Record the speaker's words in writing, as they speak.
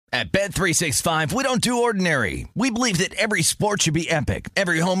At Bet365, we don't do ordinary. We believe that every sport should be epic.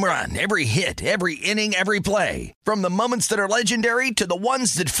 Every home run, every hit, every inning, every play. From the moments that are legendary to the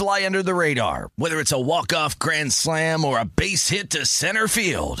ones that fly under the radar. Whether it's a walk-off grand slam or a base hit to center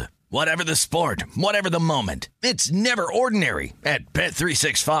field. Whatever the sport, whatever the moment. It's never ordinary at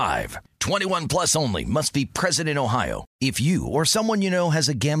Bet365. 21 plus only. Must be present in Ohio. If you or someone you know has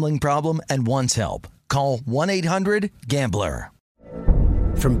a gambling problem and wants help, call 1-800-GAMBLER.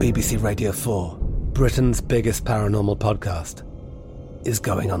 From BBC Radio 4, Britain's biggest paranormal podcast is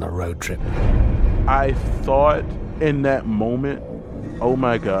going on a road trip. I thought in that moment, oh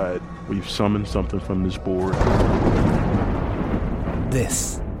my God, we've summoned something from this board.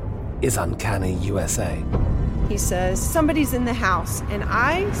 This is Uncanny USA. He says, somebody's in the house, and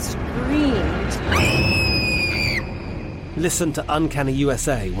I screamed. Listen to Uncanny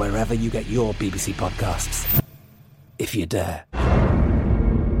USA wherever you get your BBC podcasts, if you dare.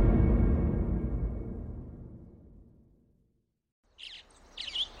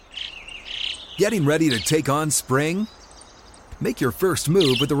 Getting ready to take on spring? Make your first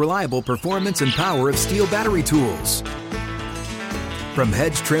move with the reliable performance and power of Steel battery tools. From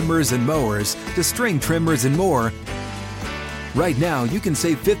hedge trimmers and mowers to string trimmers and more, right now you can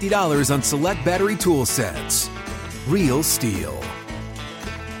save $50 on select battery tool sets. Real Steel.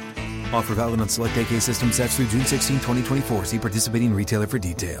 Offer valid on select AK system sets through June 16, 2024. See participating retailer for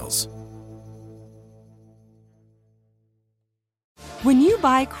details. When you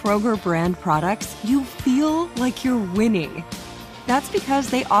buy Kroger brand products, you feel like you're winning. That's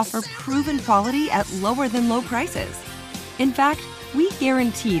because they offer proven quality at lower than low prices. In fact, we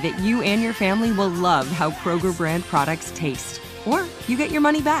guarantee that you and your family will love how Kroger brand products taste, or you get your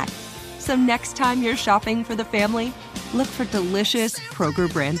money back. So next time you're shopping for the family, look for delicious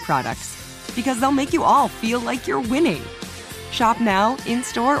Kroger brand products, because they'll make you all feel like you're winning. Shop now,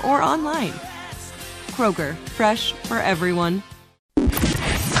 in-store, or online. Kroger, fresh for everyone.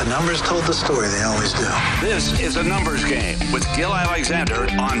 The numbers told the story, they always do. This is a numbers game with Gil Alexander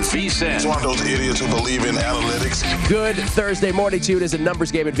on VSiN. It's one of those idiots who believe in analytics. Good Thursday morning to you. It is a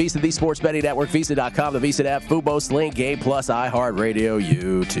numbers game at VSiN, the Sports Betting Network, VSiN.com, the VSiN app, Fubo, Sling, Game Plus, iHeartRadio,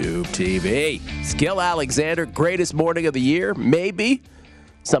 YouTube TV. It's Gil Alexander, greatest morning of the year, maybe.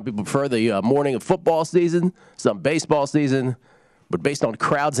 Some people prefer the morning of football season, some baseball season, but based on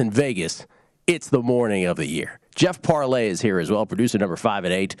crowds in Vegas, it's the morning of the year. Jeff Parlay is here as well, producer number 5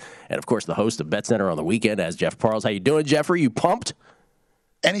 at 8, and of course the host of Bet Center on the weekend as Jeff Parles. How you doing, Jeffrey? You pumped?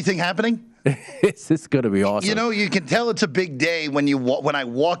 Anything happening? This is going to be awesome. You know, you can tell it's a big day when I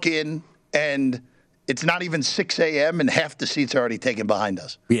walk in and it's not even 6 a.m. and half the seats are already taken behind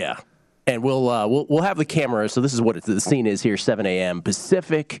us. Yeah, and we'll have the camera. So this is what the scene is here: 7 a.m.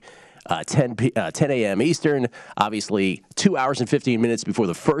 Pacific. 10 a.m. Eastern, obviously 2 hours and 15 minutes before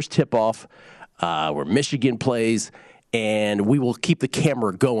the first tip-off where Michigan plays, and we will keep the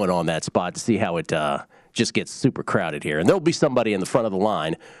camera going on that spot to see how it just gets super crowded here. And there'll be somebody in the front of the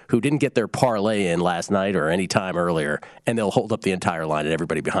line who didn't get their parlay in last night or any time earlier, and they'll hold up the entire line, and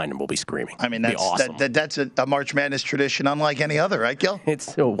everybody behind them will be screaming. I mean, that's awesome. That's a March Madness tradition unlike any other, right, Gil?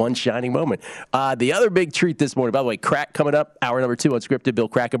 It's a one shining moment. The other big treat this morning, by the way, Crack coming up, hour number 2 unscripted, Bill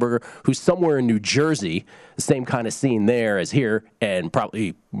Krackomberger, who's somewhere in New Jersey, the same kind of scene there as here, and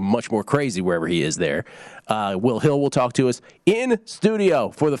probably much more crazy wherever he is there. Will Hill will talk to us in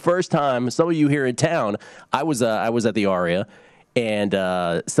studio for the first time. Some of you here in town, I was at the Aria, and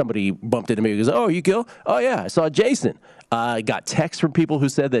somebody bumped into me and goes, "Oh, you Gil? Oh, yeah, I saw Jason." I got texts from people who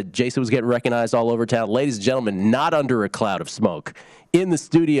said that Jason was getting recognized all over town. Ladies and gentlemen, not under a cloud of smoke. In the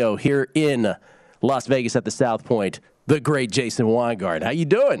studio here in Las Vegas at the South Point, the great Jason Weingart. How you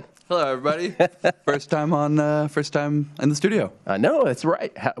doing? Hello, everybody. First time in the studio. I know, that's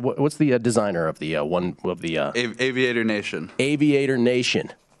right. What's the designer of the Aviator Nation? Aviator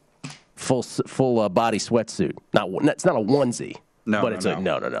Nation. Full body sweatsuit. It's not a onesie. No, but it's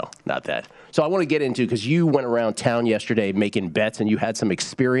no, not that. So I want to get into, because you went around town yesterday making bets, and you had some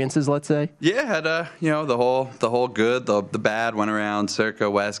experiences, let's say. Yeah, had the whole good, the bad. Went around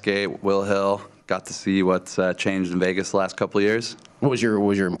Circa, Westgate, Will Hill. Got to see what's changed in Vegas the last couple of years. What was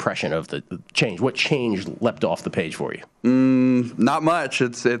your impression of the change? What change leapt off the page for you? Not much.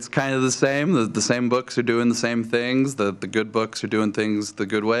 It's kind of the same. The same books are doing the same things. The good books are doing things the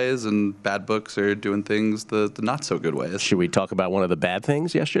good ways, and bad books are doing things the not so good ways. Should we talk about one of the bad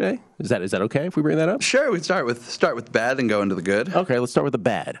things yesterday? Is that okay if we bring that up? Sure. We start with bad and go into the good. Okay, let's start with the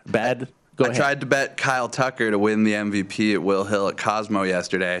bad. Bad. I tried to bet Kyle Tucker to win the MVP at Will Hill at Cosmo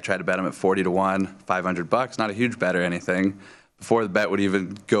yesterday. I tried to bet him at 40-1, $500. Not a huge bet or anything. Before the bet would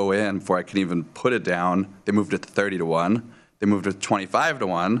even go in, before I could even put it down, they moved it to 30-1. they moved to 25 to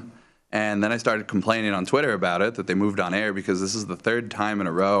 1. And then I started complaining on Twitter about it, that they moved on air, because this is the third time in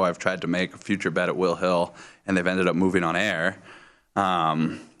a row I've tried to make a future bet at Will Hill, and they've ended up moving on air.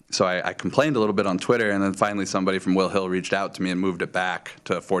 So I complained a little bit on Twitter, and then finally somebody from Will Hill reached out to me and moved it back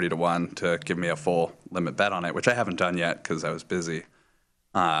to 40 to 1 to give me a full limit bet on it, which I haven't done yet because I was busy.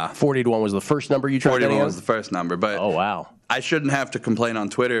 40 to 1 was the first number you tried? 40 to 1 was the first number, but oh wow, I shouldn't have to complain on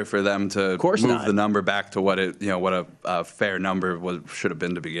Twitter for them to move the number back to what a fair number should have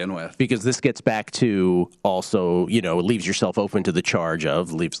been to begin with. Because this gets back to also, leaves yourself open to the charge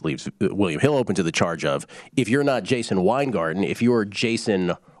of, leaves William Hill open to the charge of, if you're not Jason Weingarten, if you're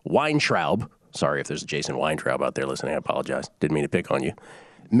Jason Weintraub, sorry if there's a Jason Weintraub out there listening, I apologize, didn't mean to pick on you.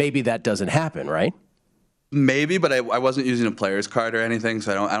 Maybe that doesn't happen, right? Maybe, but I wasn't using a player's card or anything,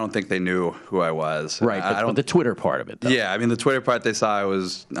 so I don't think they knew who I was. Right, but the Twitter part of it, though. Yeah, I mean, the Twitter part, they saw I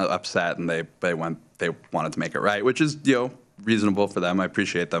was upset, and they wanted to make it right, which is reasonable for them. I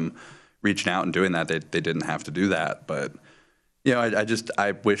appreciate them reaching out and doing that. They didn't have to do that, but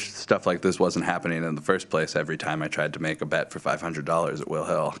I wish stuff like this wasn't happening in the first place every time I tried to make a bet for $500 at Will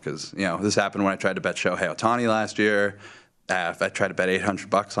Hill, because this happened when I tried to bet Shohei Ohtani last year. If I tried to bet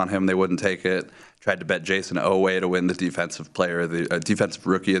 $800 on him, they wouldn't take it. Tried to bet Jason Oweh to win the defensive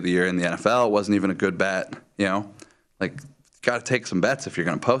rookie of the year in the NFL. It wasn't even a good bet. Got to take some bets if you're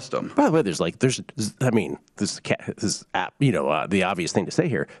going to post them. By the way, the obvious thing to say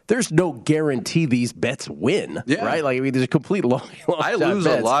here, there's no guarantee these bets win, right? There's a complete long I lose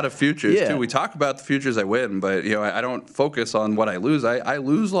a lot of futures, too. We talk about the futures I win, but, I don't focus on what I lose. I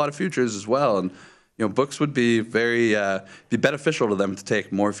lose a lot of futures as well, and books would be very be beneficial to them to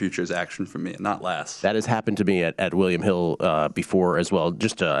take more futures action from me, and not less. That has happened to me at William Hill before as well.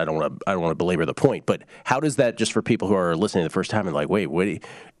 Just I don't want to belabor the point, but how does that, just for people who are listening the first time and like, wait,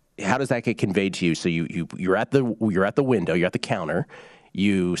 how does that get conveyed to you? So you're at the window, you're at the counter.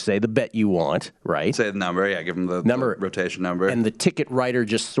 You say the bet you want, right? Say the number, give them the rotation number, and the ticket writer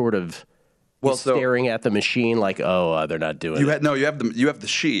just sort of. Staring at the machine like, they're not doing it. You have the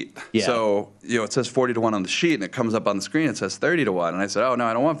sheet. Yeah. So, it says 40 to 1 on the sheet, and it comes up on the screen. It says 30 to 1. And I said, no,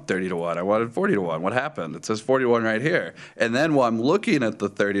 I don't want 30 to 1. I wanted 40 to 1. What happened? It says 40 to 1 right here. And then while I'm looking at the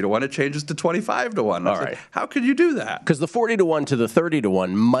 30 to 1, it changes to 25 to 1. All right. How could you do that? Because the 40 to 1 to the 30 to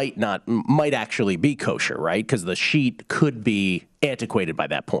 1 might actually be kosher, right? Because the sheet could be antiquated by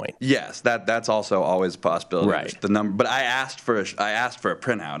that point. Yes, that's also always a possibility. Right. The number, but I asked for a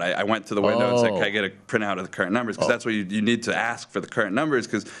printout. I went to the window and said, "Can I get a printout of the current numbers?" Because that's what you need to ask for the current numbers.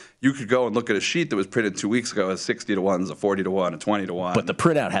 Because you could go and look at a sheet that was printed 2 weeks ago as 60 to 1, a 40 to 1, a 20 to 1. But the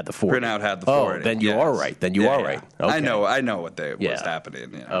printout had the 40. Then you are right. Then you are right. Okay. I know what was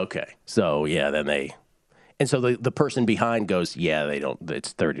happening. Okay. So then they. And so the person behind goes, they don't.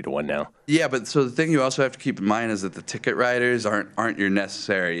 It's 30 to 1 now. Yeah, but so the thing you also have to keep in mind is that the ticket writers aren't your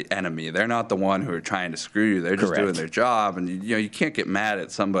necessary enemy. They're not the one who are trying to screw you. They're just doing their job, and you can't get mad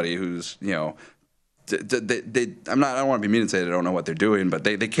at somebody who's I don't want to be mean and say they don't know what they're doing, but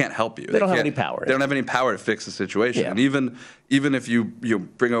they can't help you. They don't have any power. They don't have any power to fix the situation. Yeah. And even if you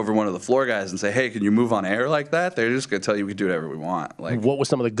bring over one of the floor guys and say, "Hey, can you move on air like that?" They're just going to tell you we can do whatever we want. What was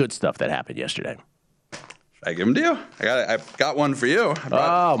some of the good stuff that happened yesterday? I give them to you. I've got one for you.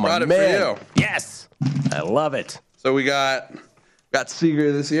 I brought it man. for you. Yes, I love it. So we got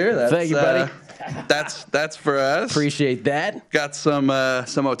Seager this year. Thank you, buddy. That's for us. Appreciate that. Got some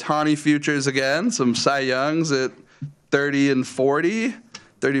Ohtani futures again. Some Cy Youngs at 30 and 40.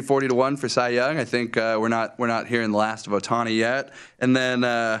 30, 40 to 1 for Cy Young. I think we're not hearing the last of Ohtani yet. And then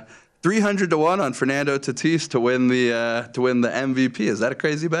 300 to 1 on Fernando Tatis to win the MVP. Is that a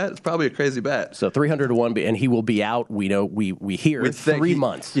crazy bet? It's probably a crazy bet. So 300 to 1, and he will be out. We know we hear 3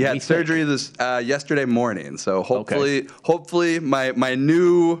 months. He had surgery this yesterday morning. So hopefully my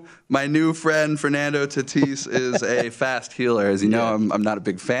new friend Fernando Tatis is a fast healer. As you know, I'm not a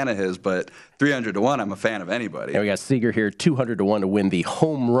big fan of his, but 300 to 1, I'm a fan of anybody. And we got Seager here, 200 to 1 to win the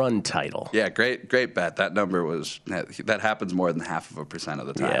home run title. Yeah, great bet. That number that happens more than 0.5% of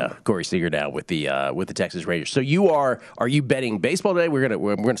the time. Yeah, Corey Seager now with the Texas Rangers. So are you betting baseball today? We're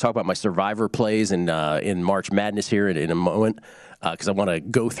gonna talk about my Survivor plays in March Madness here in a moment because I want to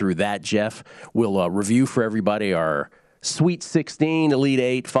go through that. Jeff will review for everybody our Sweet 16, Elite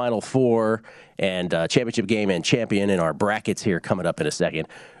 8, Final 4, and championship game and champion in our brackets here coming up in a second.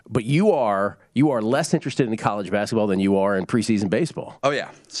 But you are less interested in college basketball than you are in preseason baseball. Oh,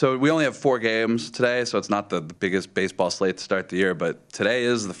 yeah. So we only have 4 games today, so it's not the biggest baseball slate to start the year. But today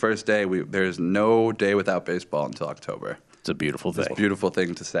is the first day. There's no day without baseball until October. It's a beautiful thing. It's a beautiful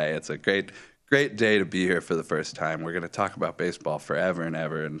thing to say. It's a great day to be here for the first time. We're going to talk about baseball forever and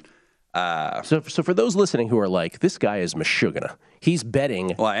ever. And So for those listening who are like, this guy is Meshuggah, he's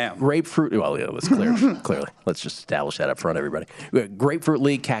betting I am. Grapefruit. Well, yeah, let's clearly. Let's just establish that up front, everybody. Grapefruit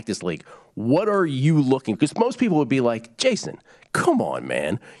League, Cactus League. What are you looking? Because most people would be like, Jason, come on,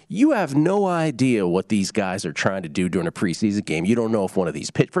 man. You have no idea what these guys are trying to do during a preseason game. You don't know if one of these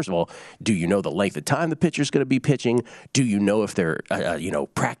First of all, do you know the length of time the pitcher's going to be pitching? Do you know if they're,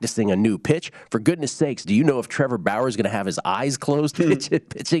 practicing a new pitch? For goodness sakes, do you know if Trevor Bauer is going to have his eyes closed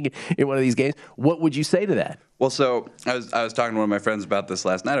pitching in one of these games? What would you say to that? Well, so I was talking to one of my friends about this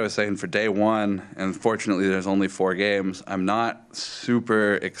last night. I was saying for day one, and fortunately there's only 4 games, I'm not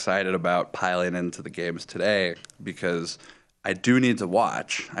super excited about piling into the games today because I do need to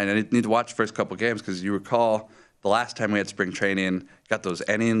watch. I need to watch the first couple games because you recall the last time we had spring training, got those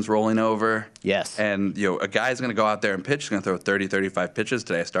innings rolling over. Yes. And, a guy's going to go out there and pitch. He's going to throw 30, 35 pitches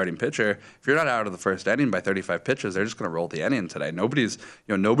today, a starting pitcher. If you're not out of the first inning by 35 pitches, they're just going to roll the inning today. Nobody's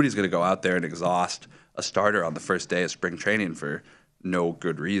going to go out there and exhaust a starter on the first day of spring training for no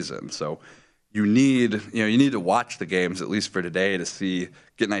good reason. So you need to watch the games at least for today to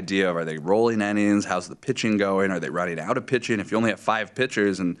get an idea of, are they rolling innings? How's the pitching going? Are they running out of pitching? If you only have 5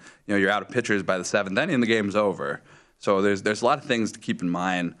 pitchers and you're out of pitchers by the 7th inning, the game's over. So there's a lot of things to keep in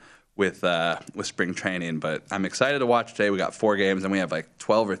mind with spring training, but I'm excited to watch today. We got 4 games and we have like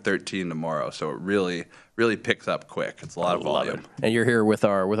 12 or 13 tomorrow, so it really picks up quick. It's a lot of volume. And you're here with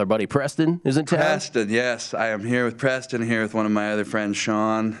our buddy Preston, isn't it? Preston, yes, I am here with Preston. Here with one of my other friends,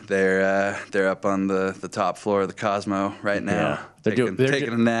 Sean. They're up on the top floor of the Cosmo right now. Yeah.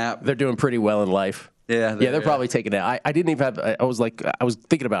 Taking a nap. They're doing pretty well in life. Yeah, they're probably taking that. I didn't even have. I was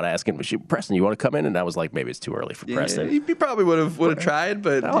thinking about asking Preston, you want to come in? And I was like, maybe it's too early for Preston. He probably would have tried,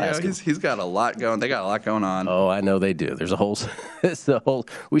 but he's got a lot going. They got a lot going on. Oh, I know they do. There's a whole.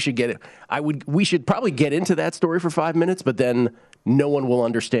 We should get it. We should probably get into that story for 5 minutes, but then no one will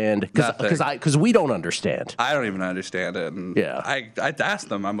understand because we don't understand. I don't even understand it. And I asked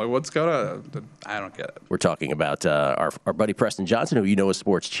them. I'm like, what's going on? I don't get it. We're talking about our buddy Preston Johnson, who you know as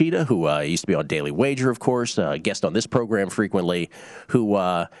Sports Cheetah, who used to be on Daily Wager, of course, guest on this program frequently, who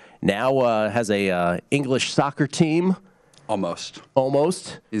now has a English soccer team.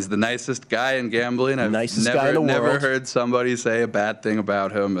 Almost. He's the nicest guy in gambling. I've never heard somebody say a bad thing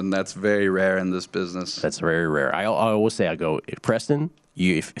about him, and that's very rare in this business. That's very rare. I always say, Preston,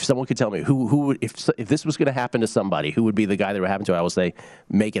 if someone could tell me who would, if this was going to happen to somebody, who would be the guy that would happen to, I will say,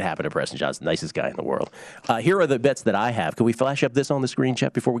 make it happen to Preston Johnson, nicest guy in the world. Here are the bets that I have. Can we flash up this on the screen,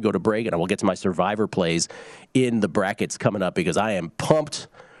 Chet, before we go to break? And I will get to my Survivor plays in the brackets coming up because I am pumped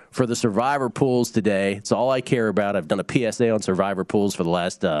for the Survivor pools today. It's all I care about. I've done a PSA on Survivor pools for the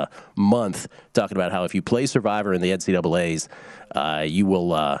last month, talking about how if you play Survivor in the NCAAs,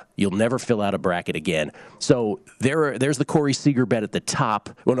 you'll never fill out a bracket again. So there's the Corey Seager bet at the top.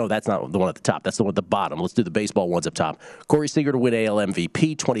 Well, no, that's not the one at the top. That's the one at the bottom. Let's do the baseball ones up top. Corey Seager to win AL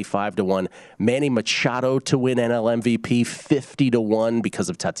MVP, 25-1. Manny Machado to win NL MVP, 50-1 because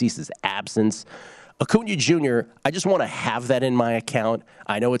of Tatis's absence. Acuna Jr., I just want to have that in my account.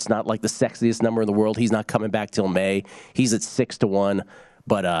 I know it's not like the sexiest number in the world. He's not coming back till May. He's at 6-1.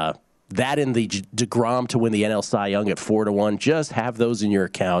 But that and the DeGrom to win the NL Cy Young at 4-1, just have those in your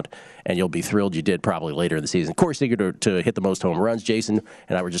account, and you'll be thrilled you did probably later in the season. Corey Seager to hit the most home runs. Jason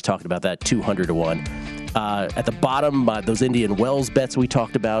and I were just talking about that, 200-1. At the bottom, those Indian Wells bets we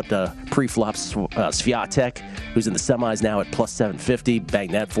talked about, pre-flop Swiatek, who's in the semis now at plus 750,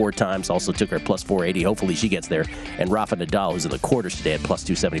 banged that 4 times, also took her at plus 480. Hopefully she gets there. And Rafa Nadal, who's in the quarters today at plus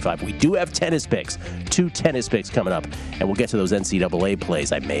 275. We do have tennis picks, 2 tennis picks coming up, and we'll get to those NCAA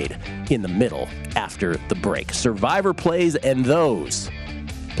plays I made in the middle after the break. Survivor plays and those,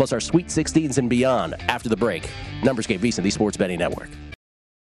 plus our Sweet 16s and beyond after the break. Numbers Game VSiN, the Sports Betting Network.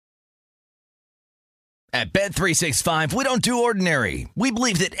 At Bet365, we don't do ordinary. We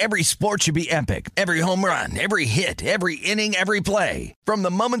believe that every sport should be epic. Every home run, every hit, every inning, every play. From the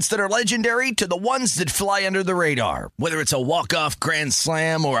moments that are legendary to the ones that fly under the radar. Whether it's a walk-off grand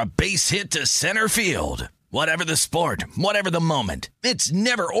slam or a base hit to center field. Whatever the sport, whatever the moment, it's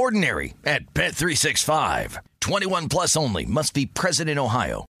never ordinary at Bet365. 21 plus only. Must be present in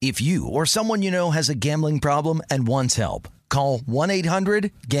Ohio. If you or someone you know has a gambling problem and wants help, call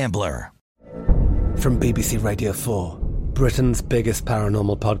 1-800-GAMBLER. From BBC Radio 4, Britain's biggest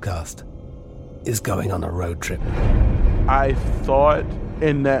paranormal podcast is going on a road trip. I thought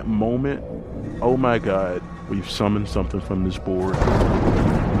in that moment, oh my God, we've summoned something from this board.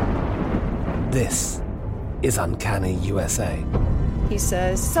 This is Uncanny USA. He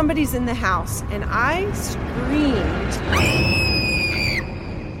says, somebody's in the house, and I screamed.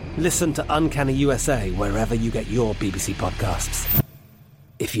 Listen to Uncanny USA wherever you get your BBC podcasts,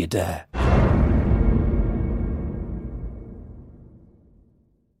 if if you dare.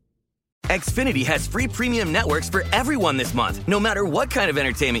 Xfinity has free premium networks for everyone this month, no matter what kind of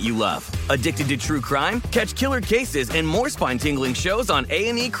entertainment you love. Addicted to true crime? Catch killer cases and more spine-tingling shows on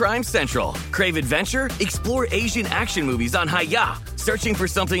A&E Crime Central. Crave adventure? Explore Asian action movies on Hi-Ya. Searching for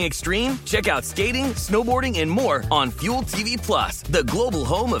something extreme? Check out skating, snowboarding, and more on Fuel TV Plus, the global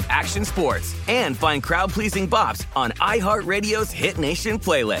home of action sports. And find crowd-pleasing bops on iHeartRadio's Hit Nation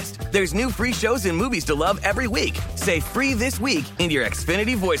playlist. There's new free shows and movies to love every week. Say free this week in your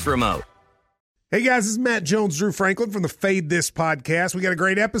Xfinity voice remote. Hey guys, this is Matt Jones, Drew Franklin from the Fade This podcast. We got a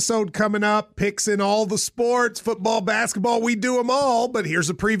great episode coming up, picks in all the sports, football, basketball, we do them all, but here's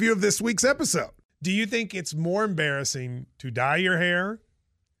a preview of this week's episode. Do you think it's more embarrassing to dye your hair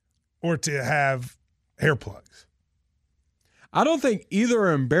or to have hair plugs? I don't think either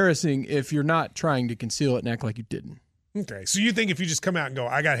are embarrassing if you're not trying to conceal it and act like you didn't. Okay, so you think if you just come out and go,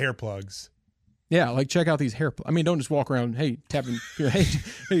 I got hair plugs. Yeah, like check out these hair plugs. I mean, don't just walk around, tapping,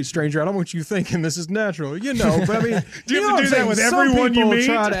 hey, stranger, I don't want you thinking this is natural, but I mean, do you have to do that with everyone you meet?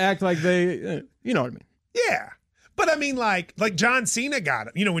 Try to act like they, you know what I mean? Yeah, but I mean, like John Cena got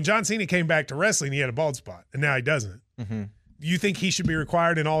it. You know, when John Cena came back to wrestling, he had a bald spot, and now he doesn't. Mm-hmm. You think he should be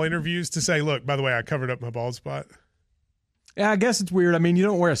required in all interviews to say, look, by the way, I covered up my bald spot? Yeah, I guess it's weird. I mean, you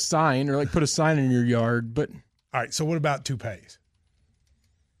don't wear a sign or put a sign in your yard, but. All right, so what about toupees?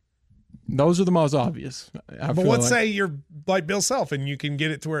 Those are the most obvious. But let's say you're like Bill Self and you can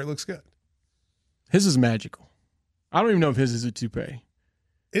get it to where it looks good. His is magical. I don't even know if his is a toupee.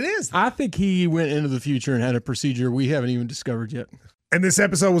 It is. I think he went into the future and had a procedure we haven't even discovered yet. And this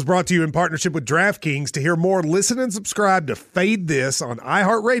episode was brought to you in partnership with DraftKings. To hear more, listen and subscribe to Fade This on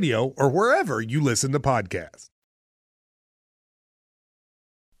iHeartRadio or wherever you listen to podcasts.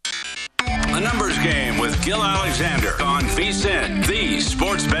 The Numbers Game with Gil Alexander on VSiN, the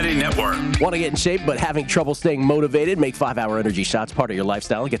Sports Betting Network. Want to get in shape but having trouble staying motivated? Make 5-Hour Energy shots part of your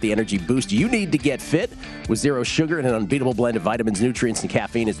lifestyle and get the energy boost you need to get fit. With zero sugar and an unbeatable blend of vitamins, nutrients, and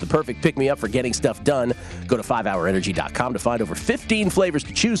caffeine, it's the perfect pick-me-up for getting stuff done. Go to 5hourenergy.com to find over 15 flavors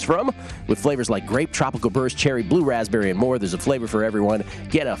to choose from. With flavors like grape, tropical burst, cherry, blue raspberry, and more, there's a flavor for everyone.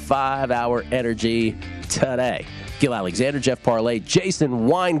 Get a 5-Hour Energy today. Gil Alexander, Jeff Parlay, Jason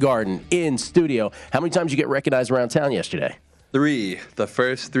Weingarten in studio. How many times did you get recognized around town yesterday? 3. The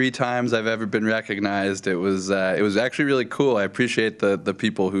first 3 times I've ever been recognized. It was actually really cool. I appreciate the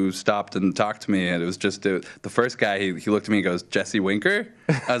people who stopped and talked to me. And it was just the first guy. He looked at me and goes, "Jesse Winker."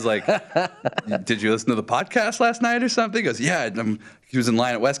 I was like, "Did you listen to the podcast last night or something?" He goes, "Yeah." He was in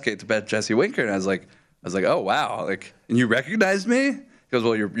line at Westgate to bet Jesse Winker, and I was like, "Oh wow!" And you recognized me? He goes,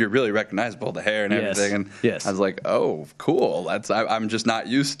 "Well, you're really recognizable, the hair and everything." And yes. I was like, "Oh, cool." I'm just not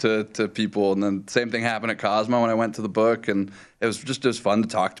used to people. And then same thing happened at Cosmo when I went to the book, and it was fun to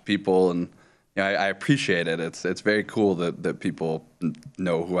talk to people. And I appreciate it. It's very cool that people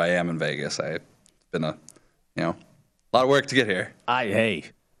know who I am in Vegas. It's been a lot of work to get here.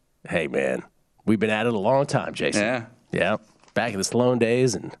 Hey man, we've been at it a long time, Jason. Yeah. Back in the Sloan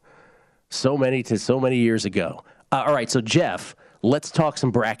days and so many years ago. All right, so Jeff. Let's talk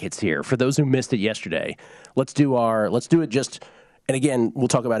some brackets here. For those who missed it yesterday, let's do it just, and again, we'll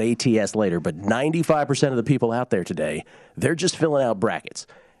talk about ATS later, but 95% of the people out there today, they're just filling out brackets.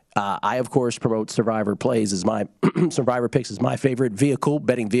 I, of course, promote Survivor Plays as my, Survivor Picks is my favorite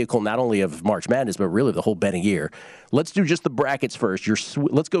betting vehicle, not only of March Madness, but really the whole betting year. Let's do just the brackets first.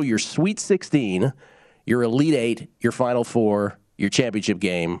 Let's go your Sweet 16, your Elite 8, your Final 4, your championship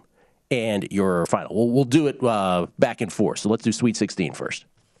game, and your final. We'll do it back and forth. So let's do Sweet 16 first.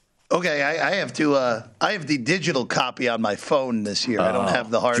 Okay, I have to. I have the digital copy on my phone this year. I don't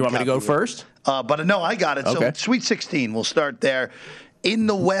have the hard copy. Do you want me to go first? But no, I got it. Okay. So Sweet 16, we'll start there. In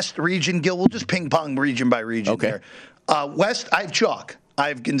the West region, Gil, we'll just ping pong region by region there. West, I have chalk. I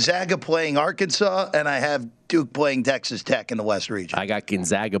have Gonzaga playing Arkansas, and I have Duke playing Texas Tech in the West region. I got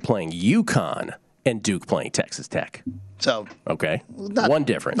Gonzaga playing UConn and Duke playing Texas Tech. So okay, one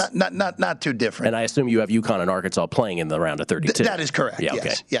difference. Not too different. And I assume you have UConn and Arkansas playing in the round of 32. That is correct. Yeah,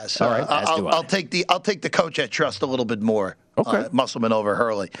 okay. Yes. All right. I'll take the coach I trust a little bit more. Okay. Musselman over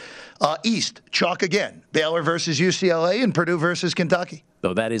Hurley. East, chalk again. Baylor versus UCLA and Purdue versus Kentucky.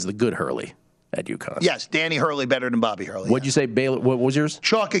 Though that is the good Hurley at UConn. Yes, Danny Hurley better than Bobby Hurley. What'd you say, Baylor? What was yours?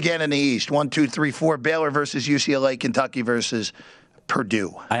 Chalk again in the East. 1, 2, 3, 4. Baylor versus UCLA, Kentucky versus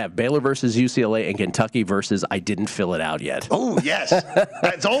Purdue. I have Baylor versus UCLA and Kentucky versus I didn't fill it out yet. Oh, yes.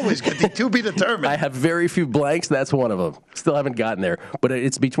 That's always good. To be determined. I have very few blanks. That's one of them. Still haven't gotten there. But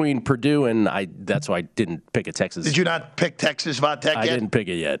it's between Purdue and that's why I didn't pick a Texas. Did you not pick Texas Vodtech yet? I didn't pick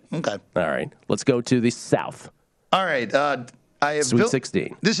it yet. Okay. All right. Let's go to the South. All right. I have Sweet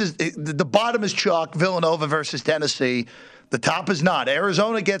 16. This is the bottom is chalk. Villanova versus Tennessee. The top is not.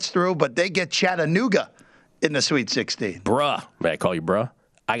 Arizona gets through, but they get Chattanooga in the Sweet 16. Bruh. May I call you bruh?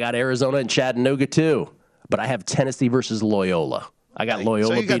 I got Arizona and Chattanooga too, but I have Tennessee versus Loyola. I got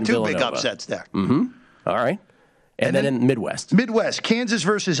Loyola so you got beating two Villanova. big upsets there. Mm-hmm. All right. And then in Midwest. Midwest, Kansas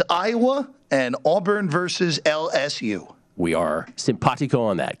versus Iowa and Auburn versus LSU. We are simpatico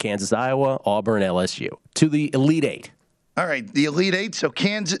on that. Kansas, Iowa, Auburn, LSU. To the Elite Eight. All right, the Elite Eight. So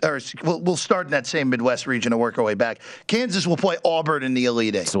Kansas, we'll start in that same Midwest region and work our way back. Kansas will play Auburn in the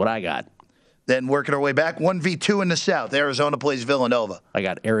Elite Eight. That's what I got. Then working our way back, 1v2 in the South. Arizona plays Villanova. I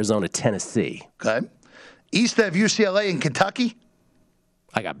got Arizona, Tennessee. Okay. East, I have UCLA and Kentucky.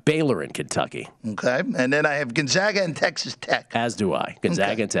 I got Baylor and Kentucky. Okay. And then I have Gonzaga and Texas Tech. As do I.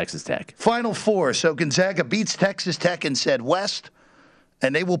 Gonzaga and Texas Tech. Final four. So Gonzaga beats Texas Tech in said West,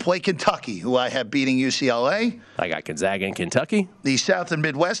 and they will play Kentucky, who I have beating UCLA. I got Gonzaga and Kentucky. The South and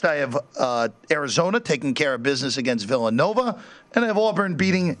Midwest, I have Arizona taking care of business against Villanova, and I have Auburn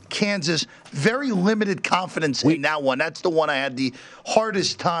beating Kansas. Very limited confidence in that one. That's the one I had the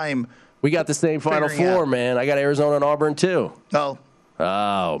hardest time. We got the same Final Four, man. I got Arizona and Auburn, too.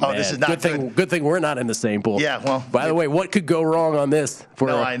 Oh, man. this is not good thing we're not in the same pool. Yeah, well. By the way, what could go wrong on this?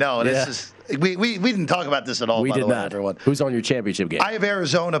 I know. This is we didn't talk about this at all. We by did the way, not. Everyone. Who's on your championship game? I have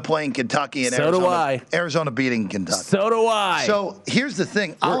Arizona playing Kentucky, and So Arizona, do I. Arizona beating Kentucky. So do I. So here's the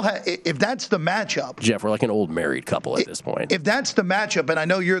thing: if that's the matchup, Jeff, we're like an old married couple at this point. If that's the matchup, and I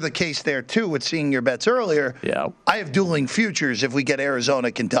know you're the case there too with seeing your bets earlier. Yeah. I have dueling futures if we get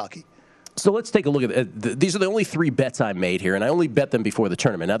Arizona, Kentucky. So let's take a look at these are the only three bets I made here, and I only bet them before the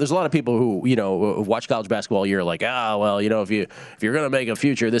tournament. Now, there's a lot of people who watch college basketball all year, like, if you're going to make a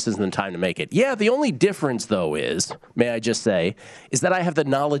future, this isn't the time to make it. Yeah, the only difference though is, may I just say, is that I have the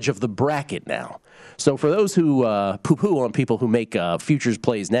knowledge of the bracket now. So for those who poo-poo on people who make futures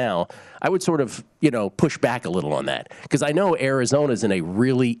plays now, I would sort of push back a little on that because I know Arizona's in a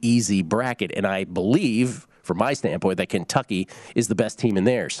really easy bracket, and I believe, from my standpoint, that Kentucky is the best team in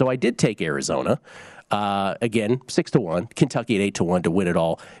there. So I did take Arizona. Again, 6-1, Kentucky at 8-1 to win it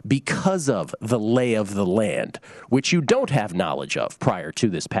all because of the lay of the land, which you don't have knowledge of prior to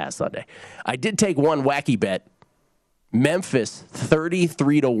this past Sunday. I did take one wacky bet, Memphis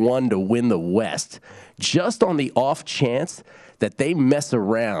 33-1 to win the West, just on the off chance that they mess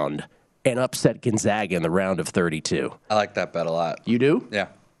around and upset Gonzaga in the round of 32. I like that bet a lot. You do? Yeah.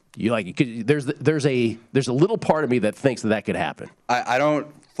 You like it? There's a little part of me that thinks that could happen. I don't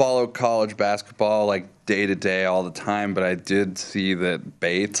follow college basketball like day to day all the time, but I did see that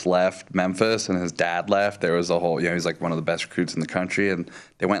Bates left Memphis and his dad left. There was a whole, he's like one of the best recruits in the country, and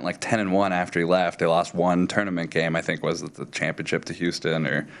they went like 10-1 after he left. They lost one tournament game, I think was the championship to Houston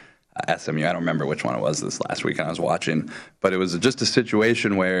or SMU. I don't remember which one it was this last weekend I was watching, but it was just a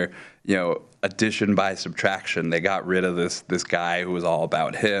situation where, addition by subtraction, they got rid of this guy who was all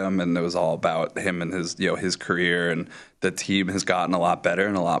about him, and it was all about him and his, his career, and the team has gotten a lot better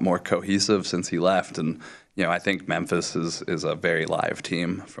and a lot more cohesive since he left. And, I think Memphis is a very live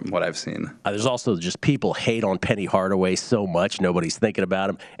team from what I've seen. There's also just people hate on Penny Hardaway so much, nobody's thinking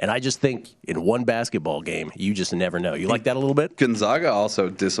about him. And I just think in one basketball game, you just never know. You like that a little bit? Gonzaga also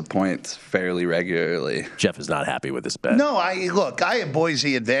disappoints fairly regularly. Jeff is not happy with this bet. No, I have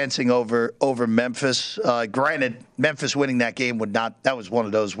Boise advancing over Memphis. Granted, Memphis winning that game that was one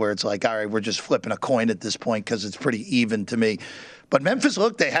of those where it's like, all right, we're just flipping a coin at this point because it's pretty even to me. But Memphis,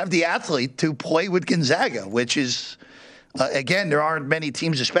 look, they have the athlete to play with Gonzaga, which is, again, there aren't many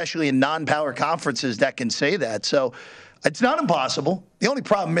teams, especially in non-power conferences, that can say that. So it's not impossible. The only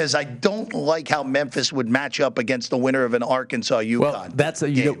problem is I don't like how Memphis would match up against the winner of an Arkansas-UConn. Well, that's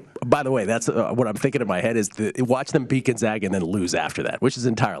by the way, that's what I'm thinking in my head is watch them beat Gonzaga and then lose after that, which is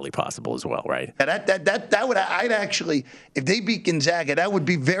entirely possible as well, right? And that would I'd actually, if they beat Gonzaga, that would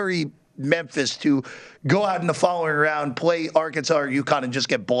be very Memphis to go out in the following round, play Arkansas or UConn, and just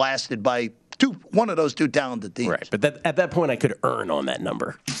get blasted by one of those two talented teams. Right, but at that point, I could earn on that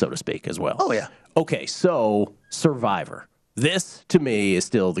number, so to speak, as well. Oh, yeah. Okay, so Survivor. This, to me, is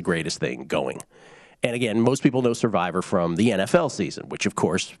still the greatest thing going. And again, most people know Survivor from the NFL season, which, of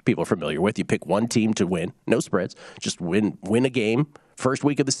course, people are familiar with. You pick one team to win, no spreads, just win a game, first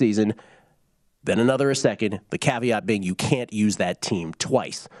week of the season, then another a second, the caveat being you can't use that team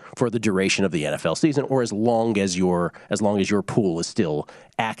twice for the duration of the NFL season or as long as your pool is still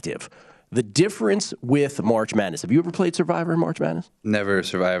active. The difference with March Madness, have you ever played Survivor in March Madness? Never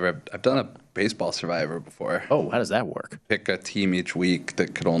Survivor. I've done a baseball Survivor before. Oh, how does that work? Pick a team each week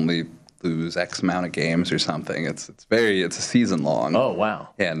that could only lose X amount of games or something. It's a season long. Oh, wow.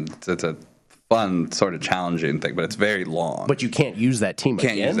 And it's a fun, sort of challenging thing, but it's very long. But you can't use that team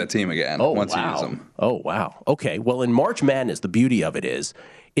again? Can't use that team again once you use them. Oh, wow. Okay, well, in March Madness, the beauty of it is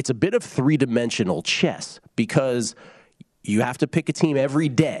it's a bit of three-dimensional chess because you have to pick a team every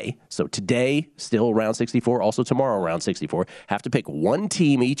day. So today, still round 64, also tomorrow, round 64. Have to pick one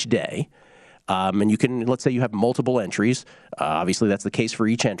team each day. And you can, let's say you have multiple entries. Obviously, that's the case for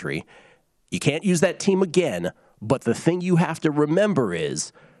each entry. You can't use that team again, but the thing you have to remember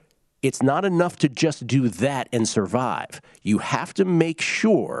is it's not enough to just do that and survive. You have to make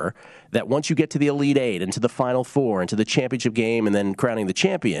sure that once you get to the Elite Eight and to the Final Four and to the championship game and then crowning the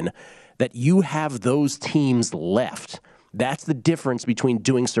champion, that you have those teams left. That's the difference between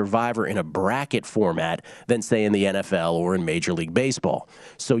doing Survivor in a bracket format than, say, in the NFL or in Major League Baseball.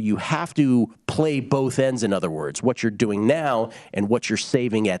 So you have to play both ends, in other words, what you're doing now and what you're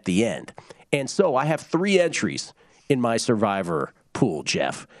saving at the end. And so I have 3 entries in my Survivor pool,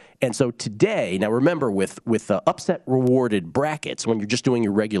 Jeff. And so today, now remember, with upset rewarded brackets, when you're just doing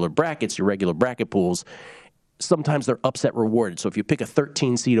your regular brackets, your regular bracket pools, sometimes they're upset rewarded. So if you pick a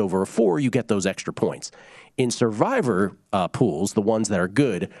 13 seed over a 4, you get those extra points. In Survivor pools, the ones that are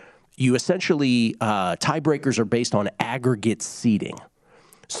good, you essentially, tiebreakers are based on aggregate seeding.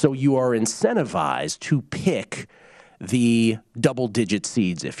 So you are incentivized to pick the double-digit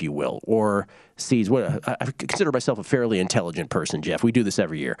seeds, if you will, or seeds. I consider myself a fairly intelligent person, Jeff. We do this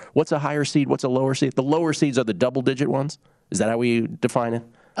every year. What's a higher seed? What's a lower seed? The lower seeds are the double-digit ones? Is that how we define it?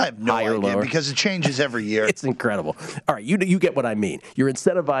 I have no idea because it changes every year. It's incredible. All right, you get what I mean. You're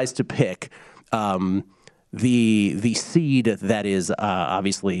incentivized to pick the seed that is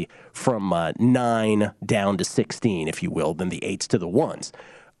obviously from 9 down to 16, if you will, then the 8s to the 1s.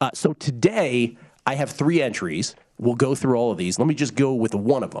 So today I have 3 entries. We'll go through all of these. Let me just go with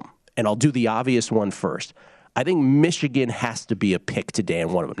one of them, and I'll do the obvious one first. I think Michigan has to be a pick today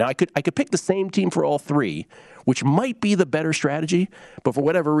in one of them. Now, I could pick the same team for all 3, which might be the better strategy, but for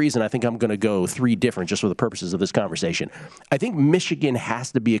whatever reason, I think I'm going to go 3 different just for the purposes of this conversation. I think Michigan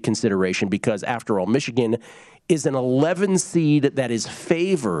has to be a consideration because, after all, Michigan is an 11 seed that is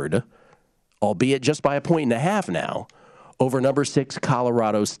favored, albeit just by 1.5 now, over number 6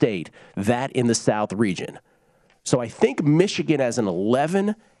 Colorado State, that in the South region. So I think Michigan as an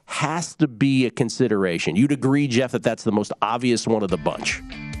 11 has to be a consideration. You'd agree, Jeff, that that's the most obvious one of the bunch.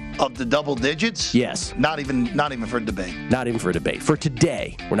 Of the double digits? Yes. Not even for debate. Not even for debate. For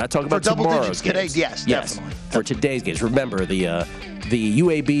today, we're not talking about tomorrow's games. Today, yes, definitely. For today's games. Remember, the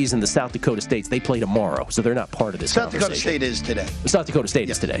UABs and the South Dakota States, they play tomorrow, so they're not part of this conversation. South Dakota State is today. South Dakota State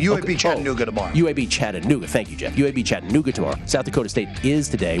is today. UAB Chattanooga tomorrow. UAB Chattanooga. Thank you, Jeff. UAB Chattanooga tomorrow. South Dakota State is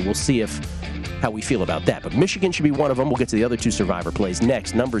today. We'll see how we feel about that. But Michigan should be one of them. We'll get to the other 2 Survivor plays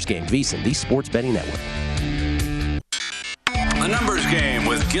next. Numbers Game, VSiN, the Sports Betting Network. A Numbers Game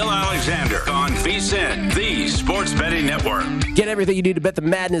with Gil Alexander on VSiN, the Sports Betting Network. Get everything you need to bet the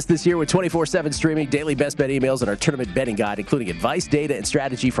madness this year with 24/7 streaming, daily best bet emails, and our tournament betting guide, including advice, data, and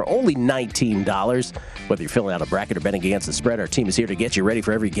strategy for only $19. Whether you're filling out a bracket or betting against the spread, our team is here to get you ready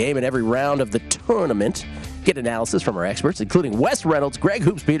for every game and every round of the tournament. Get analysis from our experts, including Wes Reynolds, Greg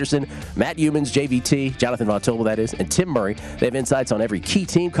Hoops Peterson, Matt Humans, JVT, Jonathan Von Tobel, that is, and Tim Murray. They have insights on every key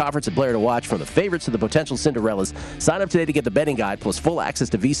team, conference, and player to watch, from the favorites to the potential Cinderellas. Sign up today to get the betting guide, plus full access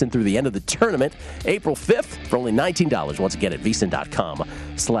to VSiN through the end of the tournament, April 5th, for only $19. Once again, at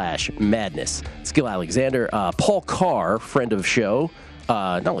VSiN.com/madness. Skill Alexander, Paul Carr, friend of show,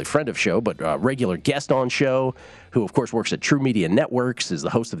 not only friend of show, but regular guest on show, who, of course, works at True Media Networks, is the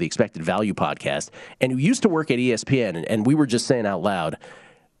host of the Expected Value podcast, and who used to work at ESPN. And we were just saying out loud,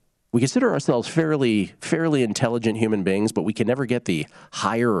 we consider ourselves fairly intelligent human beings, but we can never get the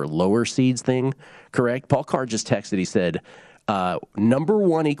higher or lower seeds thing correct. Paul Carr just texted, he said, number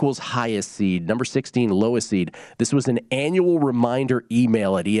 1 equals highest seed, number 16 lowest seed. This was an annual reminder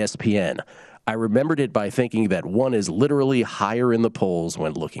email at ESPN. I remembered it by thinking that 1 is literally higher in the polls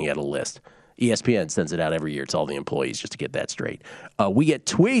when looking at a list. ESPN sends it out every year to all the employees just to get that straight. We get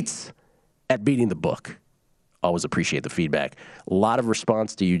tweets at Beating the Book. Always appreciate the feedback. A lot of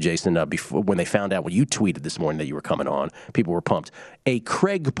response to you, Jason, before, when they found out when you tweeted this morning that you were coming on. People were pumped. A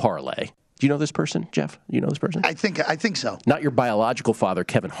Craig parlay. Do you know this person, Jeff? Do you know this person? I think so. Not your biological father,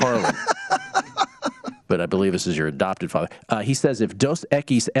 Kevin Harlan. But I believe this is your adopted father. He says, if Dos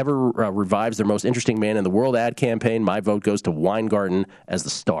Equis ever revives their most interesting man in the world ad campaign, my vote goes to Weingarten as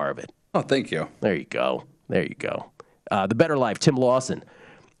the star of it. Oh, thank you. There you go. The Better Life, Tim Lawson.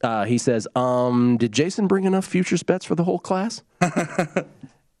 He says, did Jason bring enough futures bets for the whole class?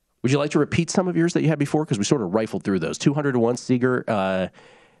 Would you like to repeat some of yours that you had before? Because we sort of rifled through those. 200 to 1 Seager.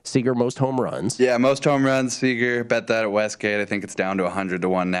 Seager, most home runs. Yeah, most home runs, Seager. Bet that at Westgate. I think it's down to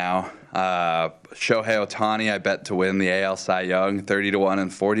 100-1 now. Shohei Ohtani, I bet to win the AL Cy Young, 30-1 and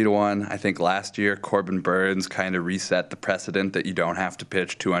 40-1. I think last year Corbin Burns kind of reset the precedent that you don't have to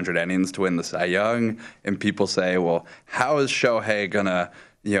pitch 200 innings to win the Cy Young. And people say, well, how is Shohei going to,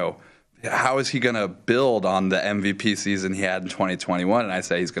 how is he going to build on the MVP season he had in 2021? And I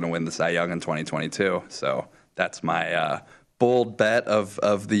say he's going to win the Cy Young in 2022. So that's my bold bet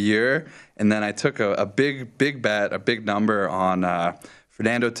of the year. And then I took a big bet, a big number on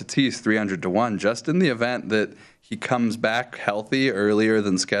Fernando Tatis, 300-1, just in the event that he comes back healthy earlier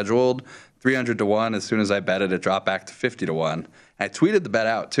than scheduled. 300-1. As soon as I bet it, it dropped back to 50-1. I tweeted the bet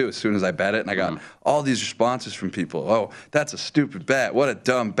out, too, as soon as I bet it, and I got all these responses from people. Oh, that's a stupid bet. What a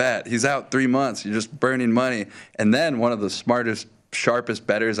dumb bet. He's out 3 months. You're just burning money. And then one of the smartest, sharpest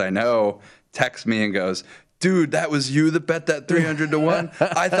bettors I know texts me and goes, dude, that was you that bet that 300-1?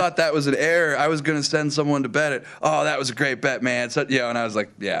 I thought that was an error. I was going to send someone to bet it. Oh, that was a great bet, man. So, and I was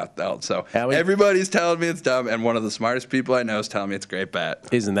like, yeah. So everybody's telling me it's dumb, and one of the smartest people I know is telling me it's a great bet.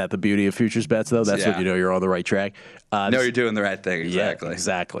 Isn't that the beauty of futures bets, though? That's when you know you're on the right track. You're doing the right thing. Exactly. Yeah,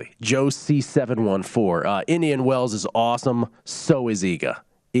 exactly. Joe C714. Indian Wells is awesome. So is Iga.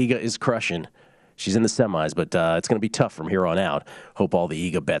 Iga is crushing. She's in the semis, but it's going to be tough from here on out. Hope all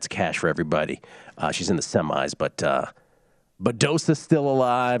the Iga bets cash for everybody. She's in the semis, but Dosa's still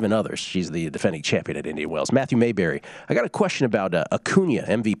alive and others. She's the defending champion at Indian Wells. Matthew Mayberry, I got a question about Acuna,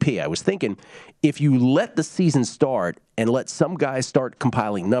 MVP. I was thinking if you let the season start and let some guys start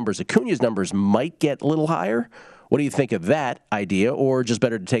compiling numbers, Acuna's numbers might get a little higher. What do you think of that idea, or just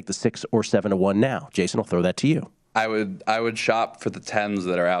better to take the 6 or 7-1 now? Jason, I'll throw that to you. I would shop for the 10s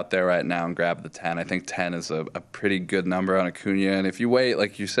that are out there right now and grab the 10. I think 10 is a pretty good number on Acuna. And if you wait,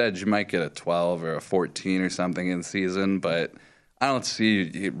 like you said, you might get a 12 or a 14 or something in season, but I don't see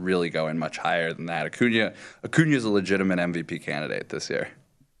it really going much higher than that. Acuna is a legitimate MVP candidate this year.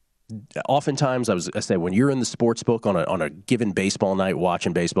 Oftentimes, I say when you're in the sports book on a given baseball night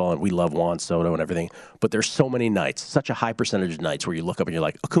watching baseball, and we love Juan Soto and everything, but there's so many nights, such a high percentage of nights where you look up and you're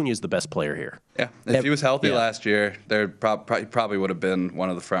like, Acuna is the best player here. Yeah, if he was healthy last year, there probably would have been one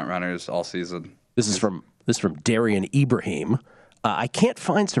of the front runners all season. This is from Darian Ibrahim. I can't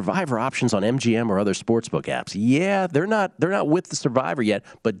find Survivor options on MGM or other sportsbook apps. Yeah, they're not with the Survivor yet,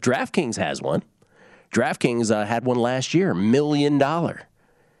 but DraftKings has one. DraftKings had one last year, $1 million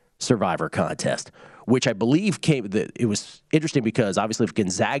Survivor contest, which I believe it was interesting because obviously if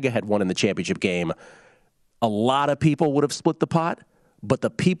Gonzaga had won in the championship game, a lot of people would have split the pot, but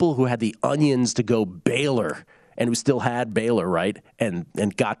the people who had the onions to go Baylor and who still had Baylor, right, and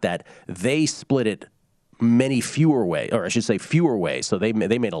got that, they split it fewer ways, so they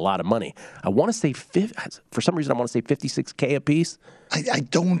made a lot of money. I want to say, for some reason, I want to say $56K a piece. I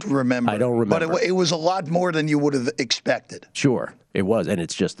don't remember. But it was a lot more than you would have expected. Sure, it was, and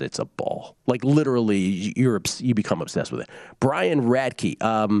it's a ball. Like, literally, you become obsessed with it. Brian Radke.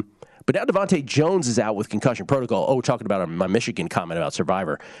 But now Devontae Jones is out with concussion protocol. Oh, we're talking about my Michigan comment about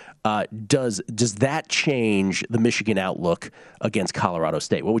Survivor. Does that change the Michigan outlook against Colorado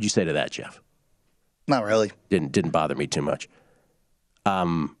State? What would you say to that, Jeff? Not really. Didn't bother me too much.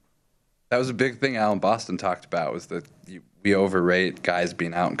 That was a big thing Alan Boston talked about, was that we overrate guys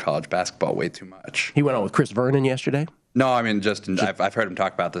being out in college basketball way too much. He went on with Chris Vernon yesterday? No, I mean, I've heard him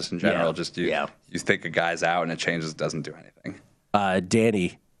talk about this in general. Yeah. You think a guy's out and it changes, doesn't do anything.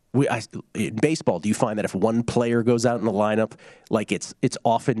 Danny, in baseball, do you find that if one player goes out in the lineup, like it's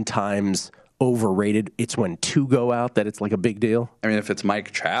oftentimes overrated? It's when two go out that it's like a big deal? I mean, if it's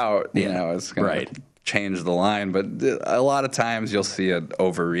Mike Trout, it's going to change the line. But a lot of times you'll see an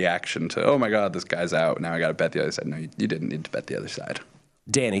overreaction to, oh, my God, this guy's out. Now I got to bet the other side. No, you didn't need to bet the other side.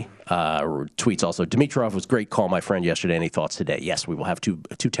 Danny tweets also, Dimitrov was great call, my friend, yesterday. Any thoughts today? Yes, we will have two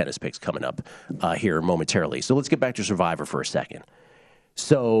tennis picks coming up here momentarily. So let's get back to Survivor for a second.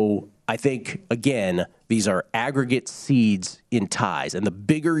 So I think, again, these are aggregate seeds in ties. And the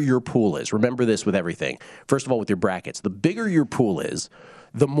bigger your pool is, remember this with everything. First of all, with your brackets, the bigger your pool is,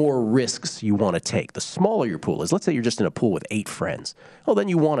 the more risks you want to take. The smaller your pool is, let's say you're just in a pool with 8 friends. Well, then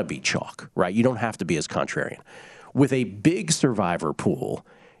you want to be chalk, right? You don't have to be as contrarian. With a big Survivor pool,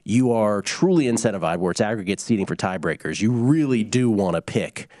 you are truly incentivized, where it's aggregate seeding for tiebreakers. You really do want to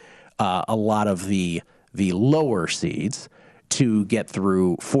pick a lot of the lower seeds to get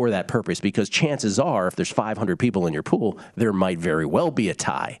through for that purpose, because chances are, if there's 500 people in your pool, there might very well be a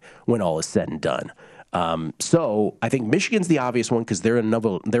tie when all is said and done. So I think Michigan's the obvious one because they're a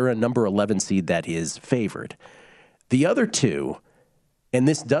number 11 seed that is favored. The other two, and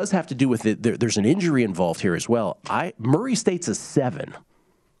this does have to do with it, there's an injury involved here as well. Murray State's a 7.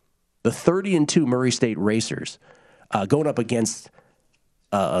 The 30-2 Murray State Racers going up against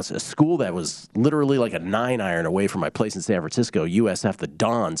a school that was literally like a 9-iron away from my place in San Francisco, USF, the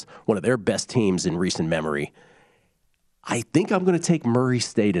Dons, one of their best teams in recent memory. I think I'm going to take Murray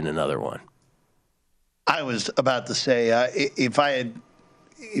State in another one. I was about to say,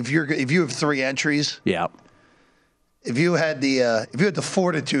 if you have 3 entries, yeah. If you had the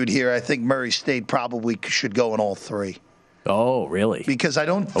fortitude here, I think Murray State probably should go in all 3. Oh, really? Because I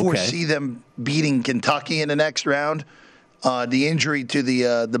don't foresee them beating Kentucky in the next round. The injury to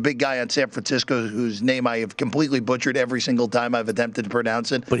the big guy on San Francisco, whose name I have completely butchered every single time I've attempted to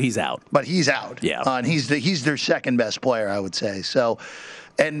pronounce it. But he's out. Yeah. And he's their second best player, I would say. So,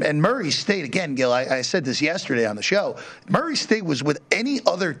 and Murray State, again, Gil, I said this yesterday on the show. Murray State was with any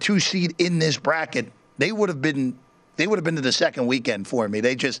other 2 seed in this bracket, they would have been to the second weekend for me.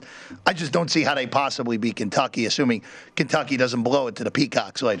 I just don't see how they possibly beat Kentucky, assuming Kentucky doesn't blow it to the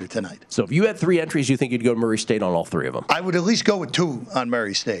Peacocks later tonight. So if you had 3 entries, you think you'd go to Murray State on all 3 of them? I would at least go with 2 on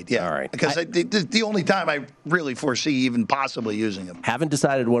Murray State, yeah. All right. Because the only time I really foresee even possibly using them. Haven't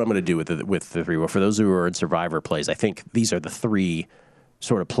decided what I'm going to do with the 3. Well, for those who are in Survivor plays, I think these are the 3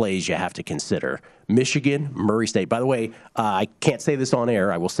 sort of plays you have to consider. Michigan, Murray State. By the way, I can't say this on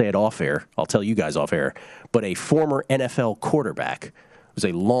air. I will say it off air. I'll tell you guys off air. But a former NFL quarterback, was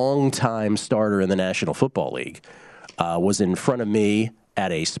a long-time starter in the National Football League, was in front of me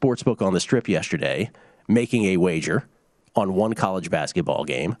at a sportsbook on the Strip yesterday, making a wager on one college basketball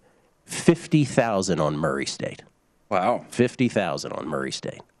game, $50,000 on Murray State. Wow. $50,000 on Murray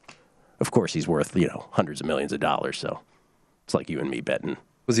State. Of course, he's worth, hundreds of millions of dollars, so it's like you and me betting.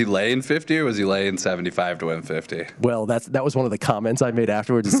 Was he laying 50 or was he laying 75 to win 50? Well, that was one of the comments I made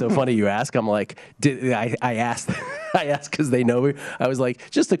afterwards. It's so funny you ask. I'm like, I asked because they know me. I was like,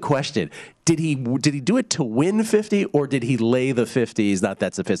 just a question. Did he do it to win 50 or did he lay the 50? He's not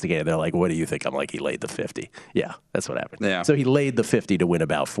that sophisticated. They're like, what do you think? I'm like, he laid the 50. Yeah, that's what happened. Yeah. So he laid the 50 to win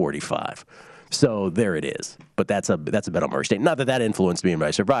about 45. So there it is. But that's a bet on Murray State. Not that influenced me in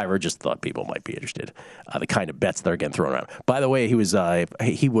my Survivor. Just thought people might be interested. The kind of bets that are getting thrown around. By the way, he was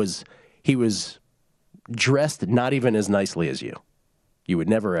dressed not even as nicely as you. You would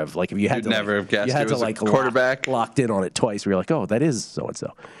never have, like, if you had have guessed you had he was to, a quarterback locked in on it twice. Where you're like, oh, that is so and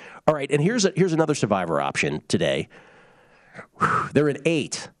so. All right, and here's another Survivor option today. They're at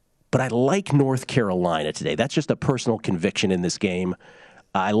 8, but I like North Carolina today. That's just a personal conviction in this game.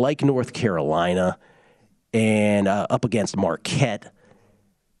 I like North Carolina and up against Marquette.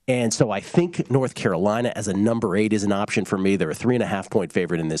 And so I think North Carolina as a number 8 is an option for me. They're a 3.5-point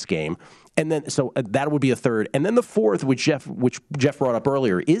favorite in this game. And then so that would be a third. And then the fourth, which Jeff brought up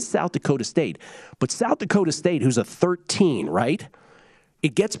earlier, is South Dakota State. But South Dakota State, who's a 13, right?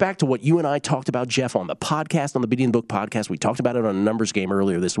 It gets back to what you and I talked about, Jeff, on the podcast, on the Beating the Book podcast. We talked about it on a numbers game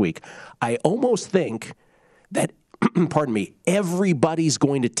earlier this week. I almost think that pardon me, everybody's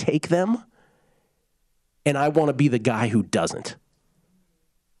going to take them, and I want to be the guy who doesn't.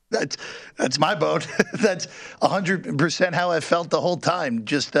 That's my boat. That's 100% how I felt the whole time.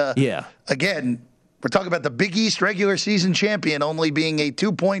 Just again, we're talking about the Big East regular season champion only being a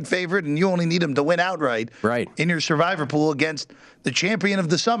 2-point favorite, and you only need them to win outright. Right. In your Survivor pool against the champion of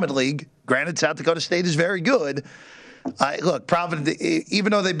the Summit League. Granted, South Dakota State is very good. Look, Providence,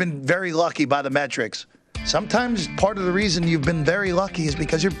 even though they've been very lucky by the metrics, sometimes part of the reason you've been very lucky is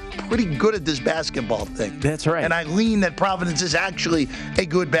because you're pretty good at this basketball thing. That's right. And I lean that Providence is actually a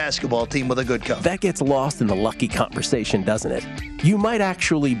good basketball team with a good coach. That gets lost in the lucky conversation, doesn't it? You might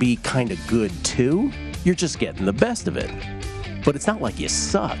actually be kind of good, too. You're just getting the best of it. But it's not like you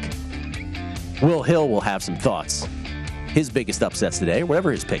suck. Will Hill will have some thoughts. His biggest upsets today,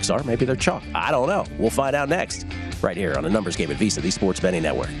 whatever his picks are, maybe they're chalk. I don't know. We'll find out next, right here on a numbers game at VSiN, the Sports Betting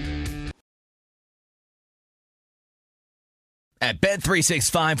Network. At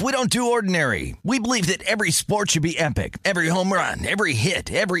Bet365, we don't do ordinary. We believe that every sport should be epic. Every home run, every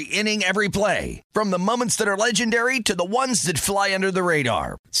hit, every inning, every play. From the moments that are legendary to the ones that fly under the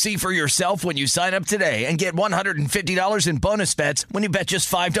radar. See for yourself when you sign up today and get $150 in bonus bets when you bet just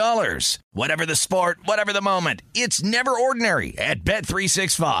 $5. Whatever the sport, whatever the moment, it's never ordinary at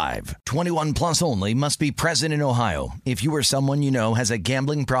Bet365. 21 plus only. Must be present in Ohio. If you or someone you know has a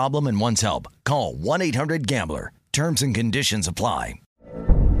gambling problem and wants help, call 1-800-GAMBLER. Terms and conditions apply.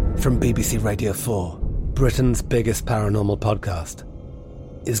 From BBC Radio 4, Britain's biggest paranormal podcast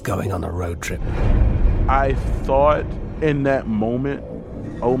is going on a road trip. I thought in that moment,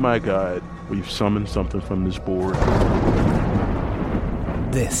 oh my God, we've summoned something from this board.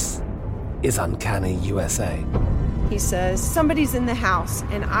 This is Uncanny USA. He says, somebody's in the house,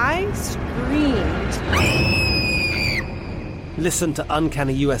 and I screamed. Listen to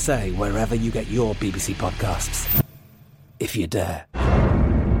Uncanny USA wherever you get your BBC podcasts, if you dare.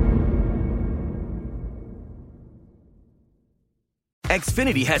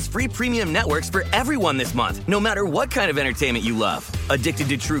 Xfinity has free premium networks for everyone this month, no matter what kind of entertainment you love. Addicted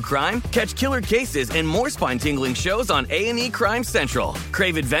to true crime? Catch killer cases and more spine-tingling shows on A&E Crime Central.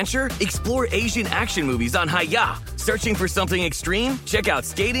 Crave adventure? Explore Asian action movies on Hi-YAH. Searching for something extreme? Check out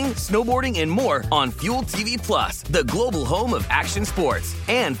skating, snowboarding, and more on Fuel TV Plus, the global home of action sports.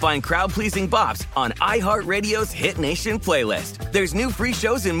 And find crowd-pleasing bops on iHeartRadio's Hit Nation playlist. There's new free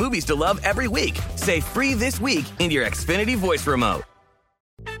shows and movies to love every week. Say free this week in your Xfinity voice remote.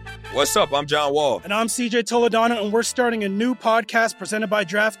 What's up? I'm John Wall. And I'm CJ Toledano, and we're starting a new podcast presented by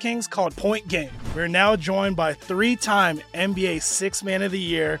DraftKings called Point Game. We're now joined by three-time NBA Sixth Man of the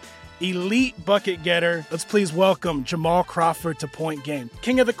Year, elite bucket getter. Let's please welcome Jamal Crawford to Point Game.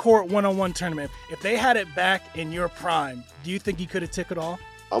 King of the Court one-on-one tournament. If they had it back in your prime, do you think you could have took it all?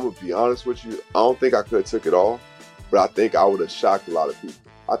 I'm going to be honest with you. I don't think I could have took it all, but I think I would have shocked a lot of people.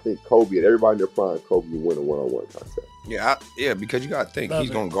 I think Kobe and everybody in their prime, Kobe would win a one-on-one contest. Yeah, because you got to think, he's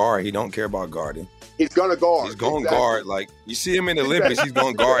going to guard. He don't care about guarding. He's going to guard. He's going to guard. Like, you see him in the Olympics, he's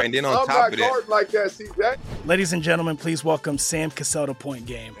going to guard. And then on top of that. I'm not guarding like that, CJ. Ladies and gentlemen, please welcome Sam Cassell to Point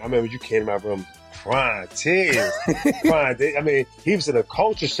Game. I remember you came to my room crying, tears, crying. I mean, he was in a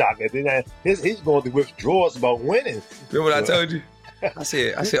culture shock. And then he's going through withdrawals about winning. Remember what I told you? I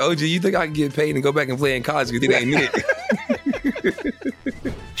said, OG, you think I can get paid and go back and play in college because it ain't it?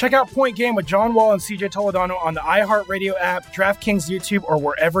 Check out Point Game with John Wall and CJ Toledano on the iHeartRadio app, DraftKings YouTube, or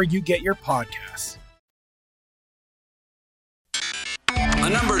wherever you get your podcasts. A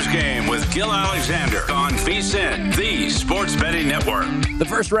numbers game with Gil Alexander on VSiN, the Sports Betting Network. The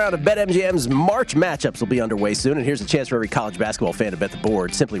first round of BetMGM's March matchups will be underway soon, and here's a chance for every college basketball fan to bet the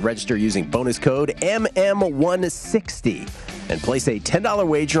board. Simply register using bonus code MM160 and place a $10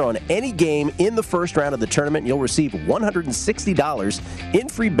 wager on any game in the first round of the tournament. You'll receive $160 in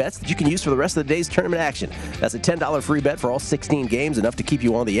free bets that you can use for the rest of the day's tournament action. That's a $10 free bet for all 16 games, enough to keep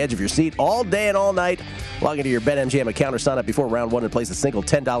you on the edge of your seat all day and all night. Log into your BetMGM account or sign up before round one and place a single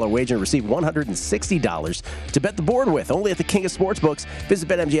 $10 wager and receive $160 to bet the board with. Only at the King of Sportsbooks. Visit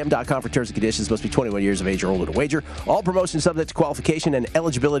BetMGM.com for terms and conditions. Must be 21 years of age or older to wager. All promotions subject to qualification and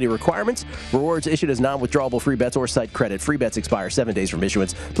eligibility requirements. Rewards issued as non-withdrawable free bets or site credit. Free bets expire 7 days from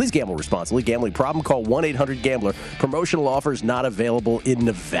issuance. Please gamble responsibly. Gambling problem? Call 1-800-GAMBLER. Promotional offers not available in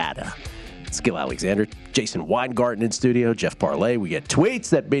Nevada. It's Gil Alexander, Jason Weingarten in studio, Jeff Parlay. We get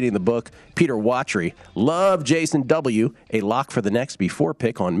tweets at Beating the Book. Peter Watry, love Jason W. A lock for the next before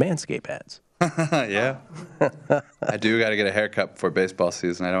pick on Manscaped ads. Yeah, I do got to get a haircut before baseball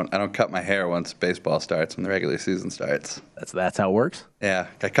season. I don't cut my hair once baseball starts, when the regular season starts. That's how it works? Yeah,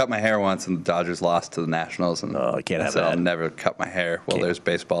 I cut my hair once and the Dodgers lost to the Nationals, and I can't have that. I'll never cut my hair while there's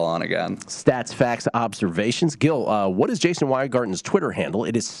baseball on again. Stats, facts, observations. Gil, what is Jason Weingarten's Twitter handle?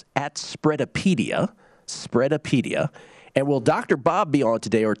 It is at Spreadopedia. And will Dr. Bob be on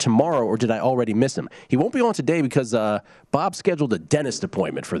today or tomorrow, or did I already miss him? He won't be on today because Bob scheduled a dentist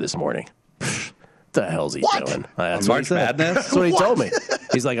appointment for this morning. What the hell's he doing? That's March Madness? That's what he told me.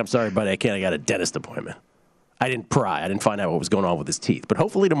 He's like, I'm sorry, buddy, I got a dentist appointment. I didn't pry. I didn't find out what was going on with his teeth. But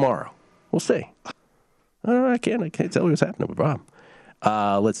hopefully tomorrow. We'll see. I can't tell you what's happening with Bob.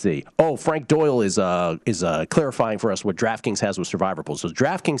 Let's see. Oh, Frank Doyle is clarifying for us what DraftKings has with Survivor Pools. So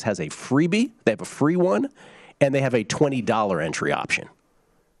DraftKings has a freebie. They have a free one, and they have a $20 entry option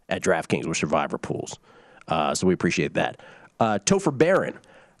at DraftKings with Survivor Pools. So we appreciate that. Topher Barron.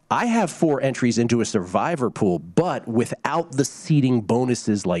 I have 4 entries into a Survivor pool, but without the seeding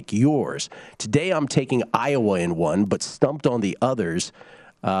bonuses like yours. Today I'm taking Iowa in one, but stumped on the others.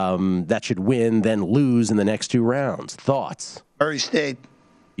 That should win, then lose in the next 2 rounds. Thoughts? Murray State.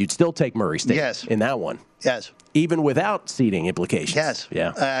 You'd still take Murray State in that one? Yes. Even without seeding implications? Yes.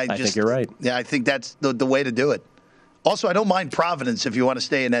 Yeah, I think you're right. Yeah, I think that's the way to do it. Also, I don't mind Providence if you want to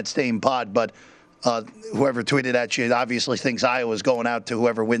stay in that same pod, but whoever tweeted at you obviously thinks Iowa's going out to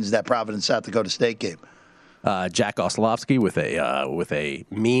whoever wins that Providence South Dakota State game. Jack Oslovsky with a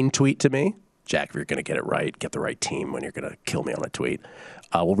mean tweet to me. Jack, if you're going to get it right, get the right team when you're going to kill me on a tweet.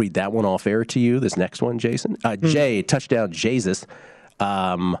 We'll read that one off air to you. This next one, Jason. Jay, touchdown, Jesus.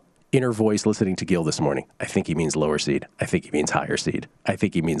 Inner voice listening to Gil this morning. I think he means lower seed. I think he means higher seed. I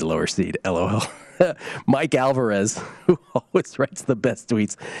think he means lower seed. LOL. Mike Alvarez, who always writes the best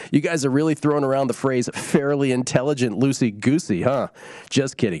tweets. You guys are really throwing around the phrase fairly intelligent loosey-goosey, huh?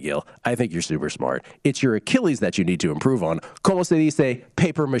 Just kidding, Gil. I think you're super smart. It's your Achilles that you need to improve on. Como se dice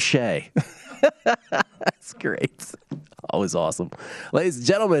paper mache? That's great. Always awesome. Ladies and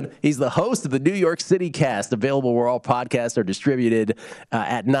gentlemen, he's the host of the New York City Cast, available where all podcasts are distributed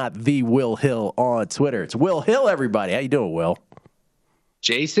at Not The Will Hill on Twitter. It's Will Hill, everybody. How you doing, Will?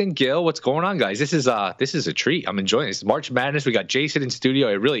 Jason, Gil, what's going on, guys? This is a treat. I'm enjoying this. March Madness. We got Jason in studio.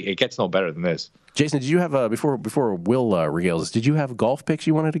 It gets no better than this. Jason, did you have before Will regales us? Did you have golf picks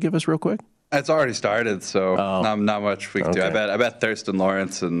you wanted to give us real quick? It's already started, so not much we can do. I bet Thurston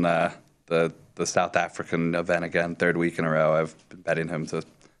Lawrence and the South African event again, third week in a row. I've been betting him to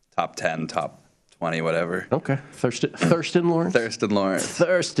top 10, top 20, whatever. Okay. Thurston Lawrence? Thurston Lawrence.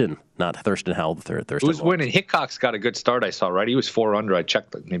 Thurston. Not Thurston Howell III. Thurston Who's Lawrence. winning? Hickok's got a good start, I saw, right? He was 4 under. I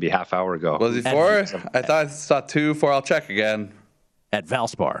checked maybe a half hour ago. Was he 4? I thought I saw 2, 4. I'll check again. At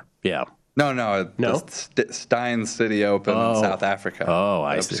Valspar, yeah. No. The Stein City Open in South Africa. Oh,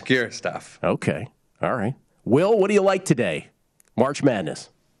 I see. Obscure stuff. Okay. All right. Will, what do you like today? March Madness.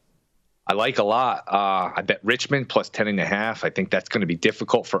 I like a lot. I bet Richmond plus 10.5. I think that's going to be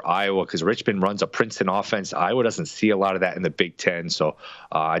difficult for Iowa because Richmond runs a Princeton offense. Iowa doesn't see a lot of that in the Big Ten. So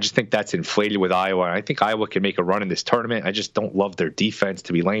I just think that's inflated with Iowa. And I think Iowa can make a run in this tournament. I just don't love their defense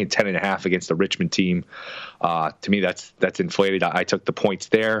to be laying 10.5 against the Richmond team. To me, that's inflated. I took the points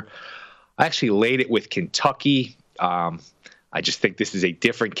there. I actually laid it with Kentucky. I just think this is a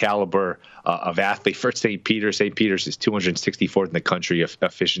different caliber of athlete for St. Peter's. St. Peter's is 264th in the country of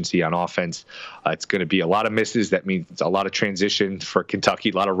efficiency on offense. It's going to be a lot of misses. That means it's a lot of transition for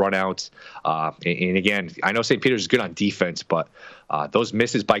Kentucky, a lot of runouts. And again, I know St. Peter's is good on defense, but those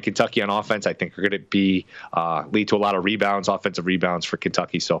misses by Kentucky on offense, I think, are going to be lead to a lot of rebounds, offensive rebounds for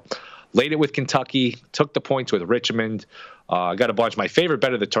Kentucky. So laid it with Kentucky, took the points with Richmond. I got a bunch. My favorite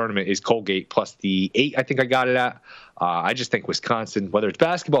bet of the tournament is Colgate plus the 8. I think I got it at. I just think Wisconsin, whether it's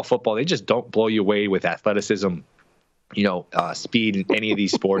basketball, football, they just don't blow you away with athleticism, speed in any of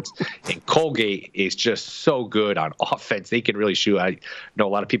these sports. And Colgate is just so good on offense. They can really shoot. I know a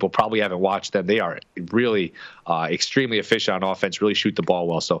lot of people probably haven't watched them. They are really extremely efficient on offense, really shoot the ball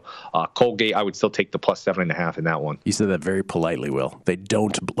well. So Colgate, I would still take the plus 7.5 in that one. You said that very politely, Will. They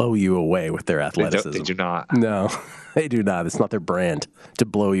don't blow you away with their athleticism. They do not. No, they do not. It's not their brand to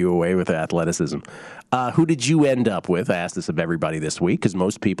blow you away with athleticism. Who did you end up with? I asked this of everybody this week because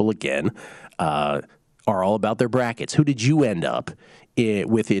most people, again, are all about their brackets. Who did you end up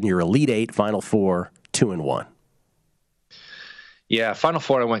with in your Elite Eight, Final Four, 2-1? Yeah, Final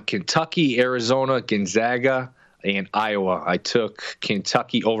Four, I went Kentucky, Arizona, Gonzaga, and Iowa. I took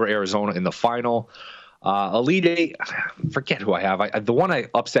Kentucky over Arizona in the final. Elite Eight, forget who I have. The one I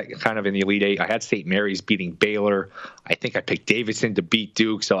upset kind of in the Elite Eight, I had St. Mary's beating Baylor. I think I picked Davidson to beat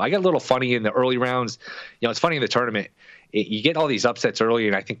Duke. So I got a little funny in the early rounds. It's funny in the tournament. You get all these upsets early,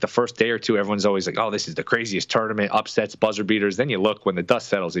 and I think the first day or two, everyone's always like, oh, this is the craziest tournament, upsets, buzzer beaters. Then you look when the dust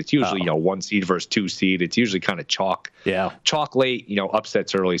settles, it's usually 1 seed versus 2 seed. It's usually kind of chalk. Yeah. Chalk late,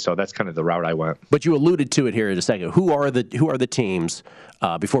 upsets early. So that's kind of the route I went. But you alluded to it here in a second. Who are the teams,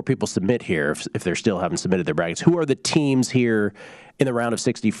 before people submit here, if they still haven't submitted their brackets, who are the teams here in the round of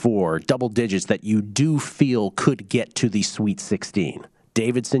 64, double digits, that you do feel could get to the Sweet 16?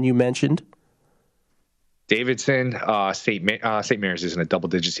 Davidson, you mentioned. Davidson, St. Mary's isn't a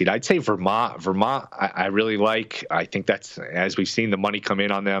double-digit seed. I'd say Vermont. Vermont, I really like. I think that's, as we've seen the money come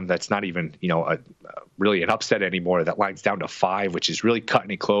in on them, that's not even really an upset anymore. That line's down to 5, which is really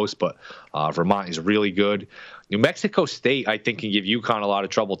cutting it close. But Vermont is really good. New Mexico State, I think, can give UConn a lot of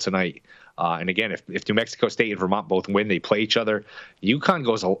trouble tonight. And again, if New Mexico State and Vermont both win, they play each other.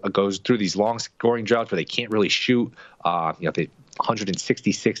 UConn goes through these long scoring droughts where they can't really shoot. They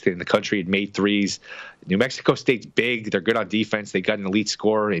 166th in the country and made threes. New Mexico State's big. They're good on defense. They got an elite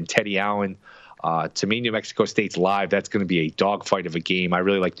scorer in Teddy Allen. To me, New Mexico State's live. That's going to be a dogfight of a game. I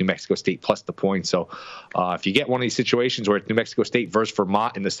really like New Mexico State plus the points. So if you get one of these situations where it's New Mexico State versus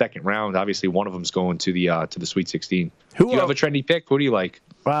Vermont in the second round, obviously one of them's going to the Sweet 16. Do you have a trendy pick? Who do you like?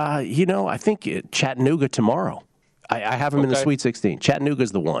 I think Chattanooga tomorrow. I have them in the Sweet 16.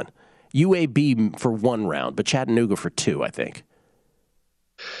 Chattanooga's the one. UAB for 1 round, but Chattanooga for 2, I think.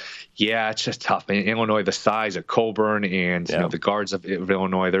 Yeah, it's just tough. In Illinois, the size of Coburn and the guards of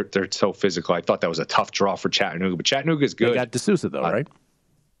Illinois, they're so physical. I thought that was a tough draw for Chattanooga, but Chattanooga's good. They got D'Souza, though, right?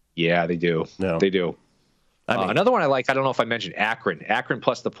 Yeah, they do. No. They do. Another one I like, I don't know if I mentioned Akron. Akron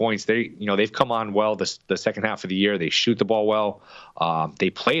plus the points. They've come on well the second half of the year. They shoot the ball well. They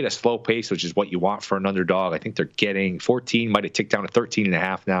play at a slow pace, which is what you want for an underdog. I think they're getting 14, might have ticked down to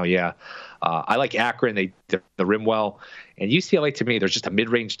 13.5 now. Yeah. I like Akron. They're the rim well. And UCLA, to me, they're just a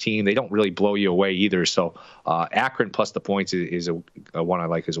mid-range team. They don't really blow you away either. So Akron plus the points is a one I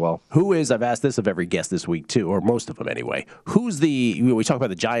like as well. Who is, I've asked this of every guest this week too, or most of them anyway, we talk about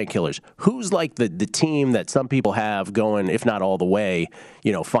the Giant Killers, who's like the team that some people have going, if not all the way,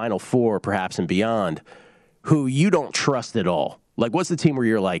 Final Four perhaps and beyond, who you don't trust at all? Like, what's the team where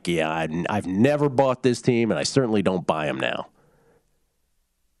you're like, yeah, I've never bought this team, and I certainly don't buy them now?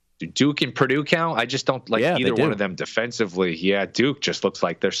 Do Duke and Purdue count? I just don't like either one of them defensively. Yeah, Duke just looks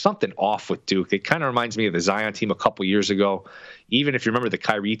like there's something off with Duke. It kind of reminds me of the Zion team a couple years ago. Even if you remember the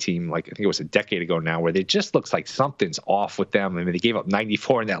Kyrie team, like I think it was a decade ago now, where they just looks like something's off with them. I mean, they gave up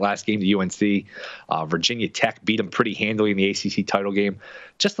 94 in that last game to UNC. Virginia Tech beat them pretty handily in the ACC title game.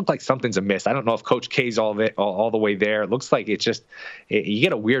 Just looked like something's amiss. I don't know if Coach K's all the way there. It looks like you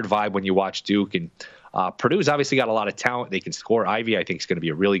get a weird vibe when you watch Duke. And Purdue's obviously got a lot of talent. They can score. Ivy, I think, is going to be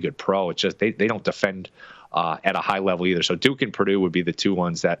a really good pro. It's just they don't defend at a high level either. So Duke and Purdue would be the two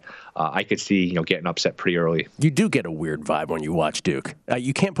ones that I could see getting upset pretty early. You do get a weird vibe when you watch Duke.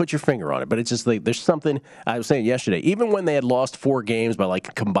 You can't put your finger on it, but it's just like there's something. I was saying yesterday, even when they had lost 4 games by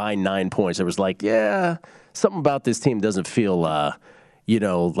like combined 9 points, it was like, yeah, something about this team doesn't feel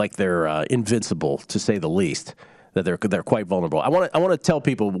like they're invincible, to say the least. That they're quite vulnerable. I want to tell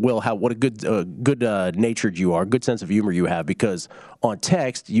people, Will, what a good natured you are, good sense of humor you have, because on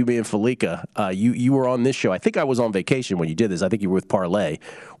text, you, me, and Felica, you were on this show. I think I was on vacation when you did this. I think you were with Parlay,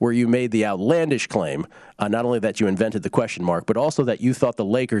 where you made the outlandish claim, not only that you invented the question mark, but also that you thought the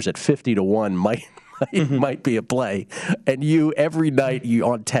Lakers at 50-1 might be a play. And you, every night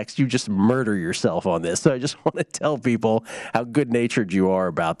on text, you just murder yourself on this. So I just want to tell people how good-natured you are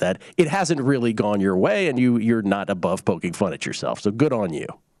about that. It hasn't really gone your way, and you're not above poking fun at yourself. So good on you.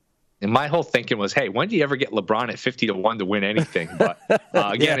 And my whole thinking was, hey, when do you ever get LeBron at 50-1 to win anything? But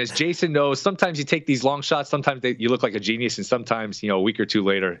again, as Jason knows, sometimes you take these long shots. Sometimes you look like a genius, and sometimes a week or two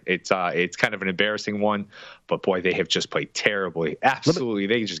later, it's kind of an embarrassing one. But boy, they have just played terribly. Absolutely,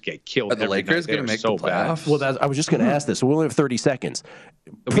 they just get killed. Are the Lakers going to make the playoffs? Well, I was just going to ask this. So we only have 30 seconds.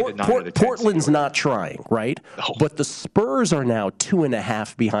 Portland's not trying, right? No. But the Spurs are now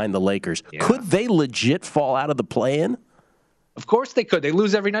 2.5 behind the Lakers. Yeah. Could they legit fall out of the play-in? Of course they could. They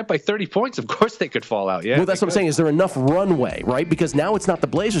lose every night by 30 points. Of course they could fall out. Yeah. Well, that's what I'm saying. Is there enough runway, right? Because now it's not the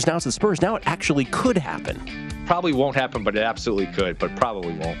Blazers. Now it's the Spurs. Now it actually could happen. Probably won't happen, but it absolutely could. But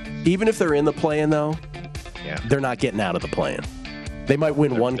probably won't. Even if they're in the play-in, though, they're not getting out of the play-in. They might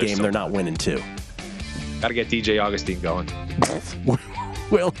win one game. They're not winning 2. Got to get DJ Augustine going.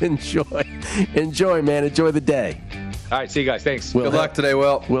 Well, enjoy, man. Enjoy the day. All right, see you guys. Thanks. Good luck today,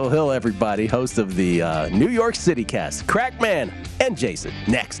 Will. Will Hill, everybody, host of the New York City Cast. Crackman and Jason.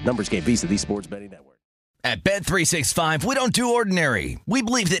 Next, Numbers Game Visa, the Sports Betting Network. At Bet365, we don't do ordinary. We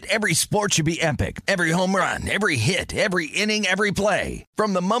believe that every sport should be epic. Every home run, every hit, every inning, every play.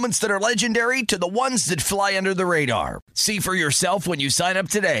 From the moments that are legendary to the ones that fly under the radar. See for yourself when you sign up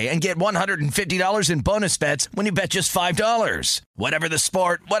today and get $150 in bonus bets when you bet just $5. Whatever the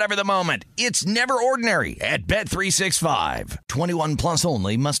sport, whatever the moment, it's never ordinary at Bet365. 21 plus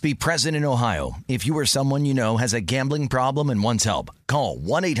only. Must be present in Ohio. If you or someone you know has a gambling problem and wants help, call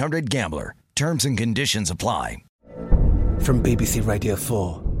 1-800-GAMBLER. Terms and conditions apply. From BBC Radio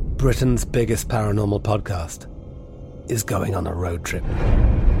 4, Britain's biggest paranormal podcast is going on a road trip.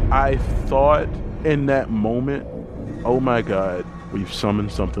 I thought in that moment, oh my God, we've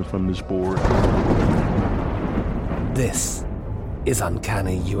summoned something from this board. This is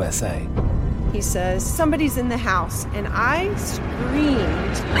Uncanny USA. He says, somebody's in the house, and I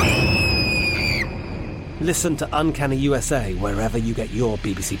screamed. Listen to Uncanny USA wherever you get your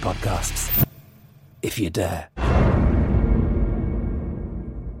BBC podcasts, if you dare.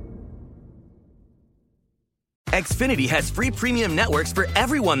 Xfinity has free premium networks for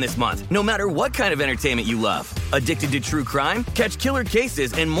everyone this month, no matter what kind of entertainment you love. Addicted to true crime? Catch killer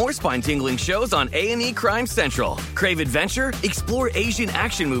cases and more spine-tingling shows on A&E Crime Central. Crave adventure? Explore Asian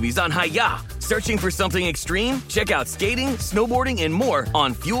action movies on Hi-YAH. Searching for something extreme? Check out skating, snowboarding, and more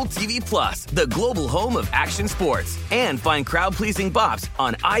on Fuel TV Plus, the global home of action sports. And find crowd-pleasing bops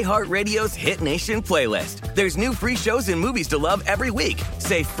on iHeartRadio's Hit Nation playlist. There's new free shows and movies to love every week.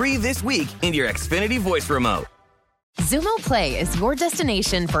 Say free this week in your Xfinity voice remote. Xumo Play is your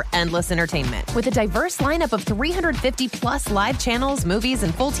destination for endless entertainment. With a diverse lineup of 350-plus live channels, movies,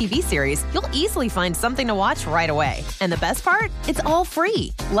 and full TV series, you'll easily find something to watch right away. And the best part? It's all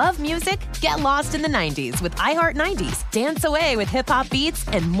free. Love music? Get lost in the 90s with iHeart 90s, dance away with hip-hop beats,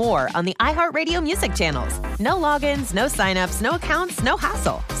 and more on the iHeartRadio music channels. No logins, no signups, no accounts, no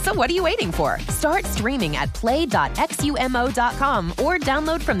hassle. So what are you waiting for? Start streaming at play.xumo.com or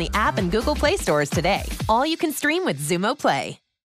download from the app and Google Play stores today. All you can stream with Xumo Play.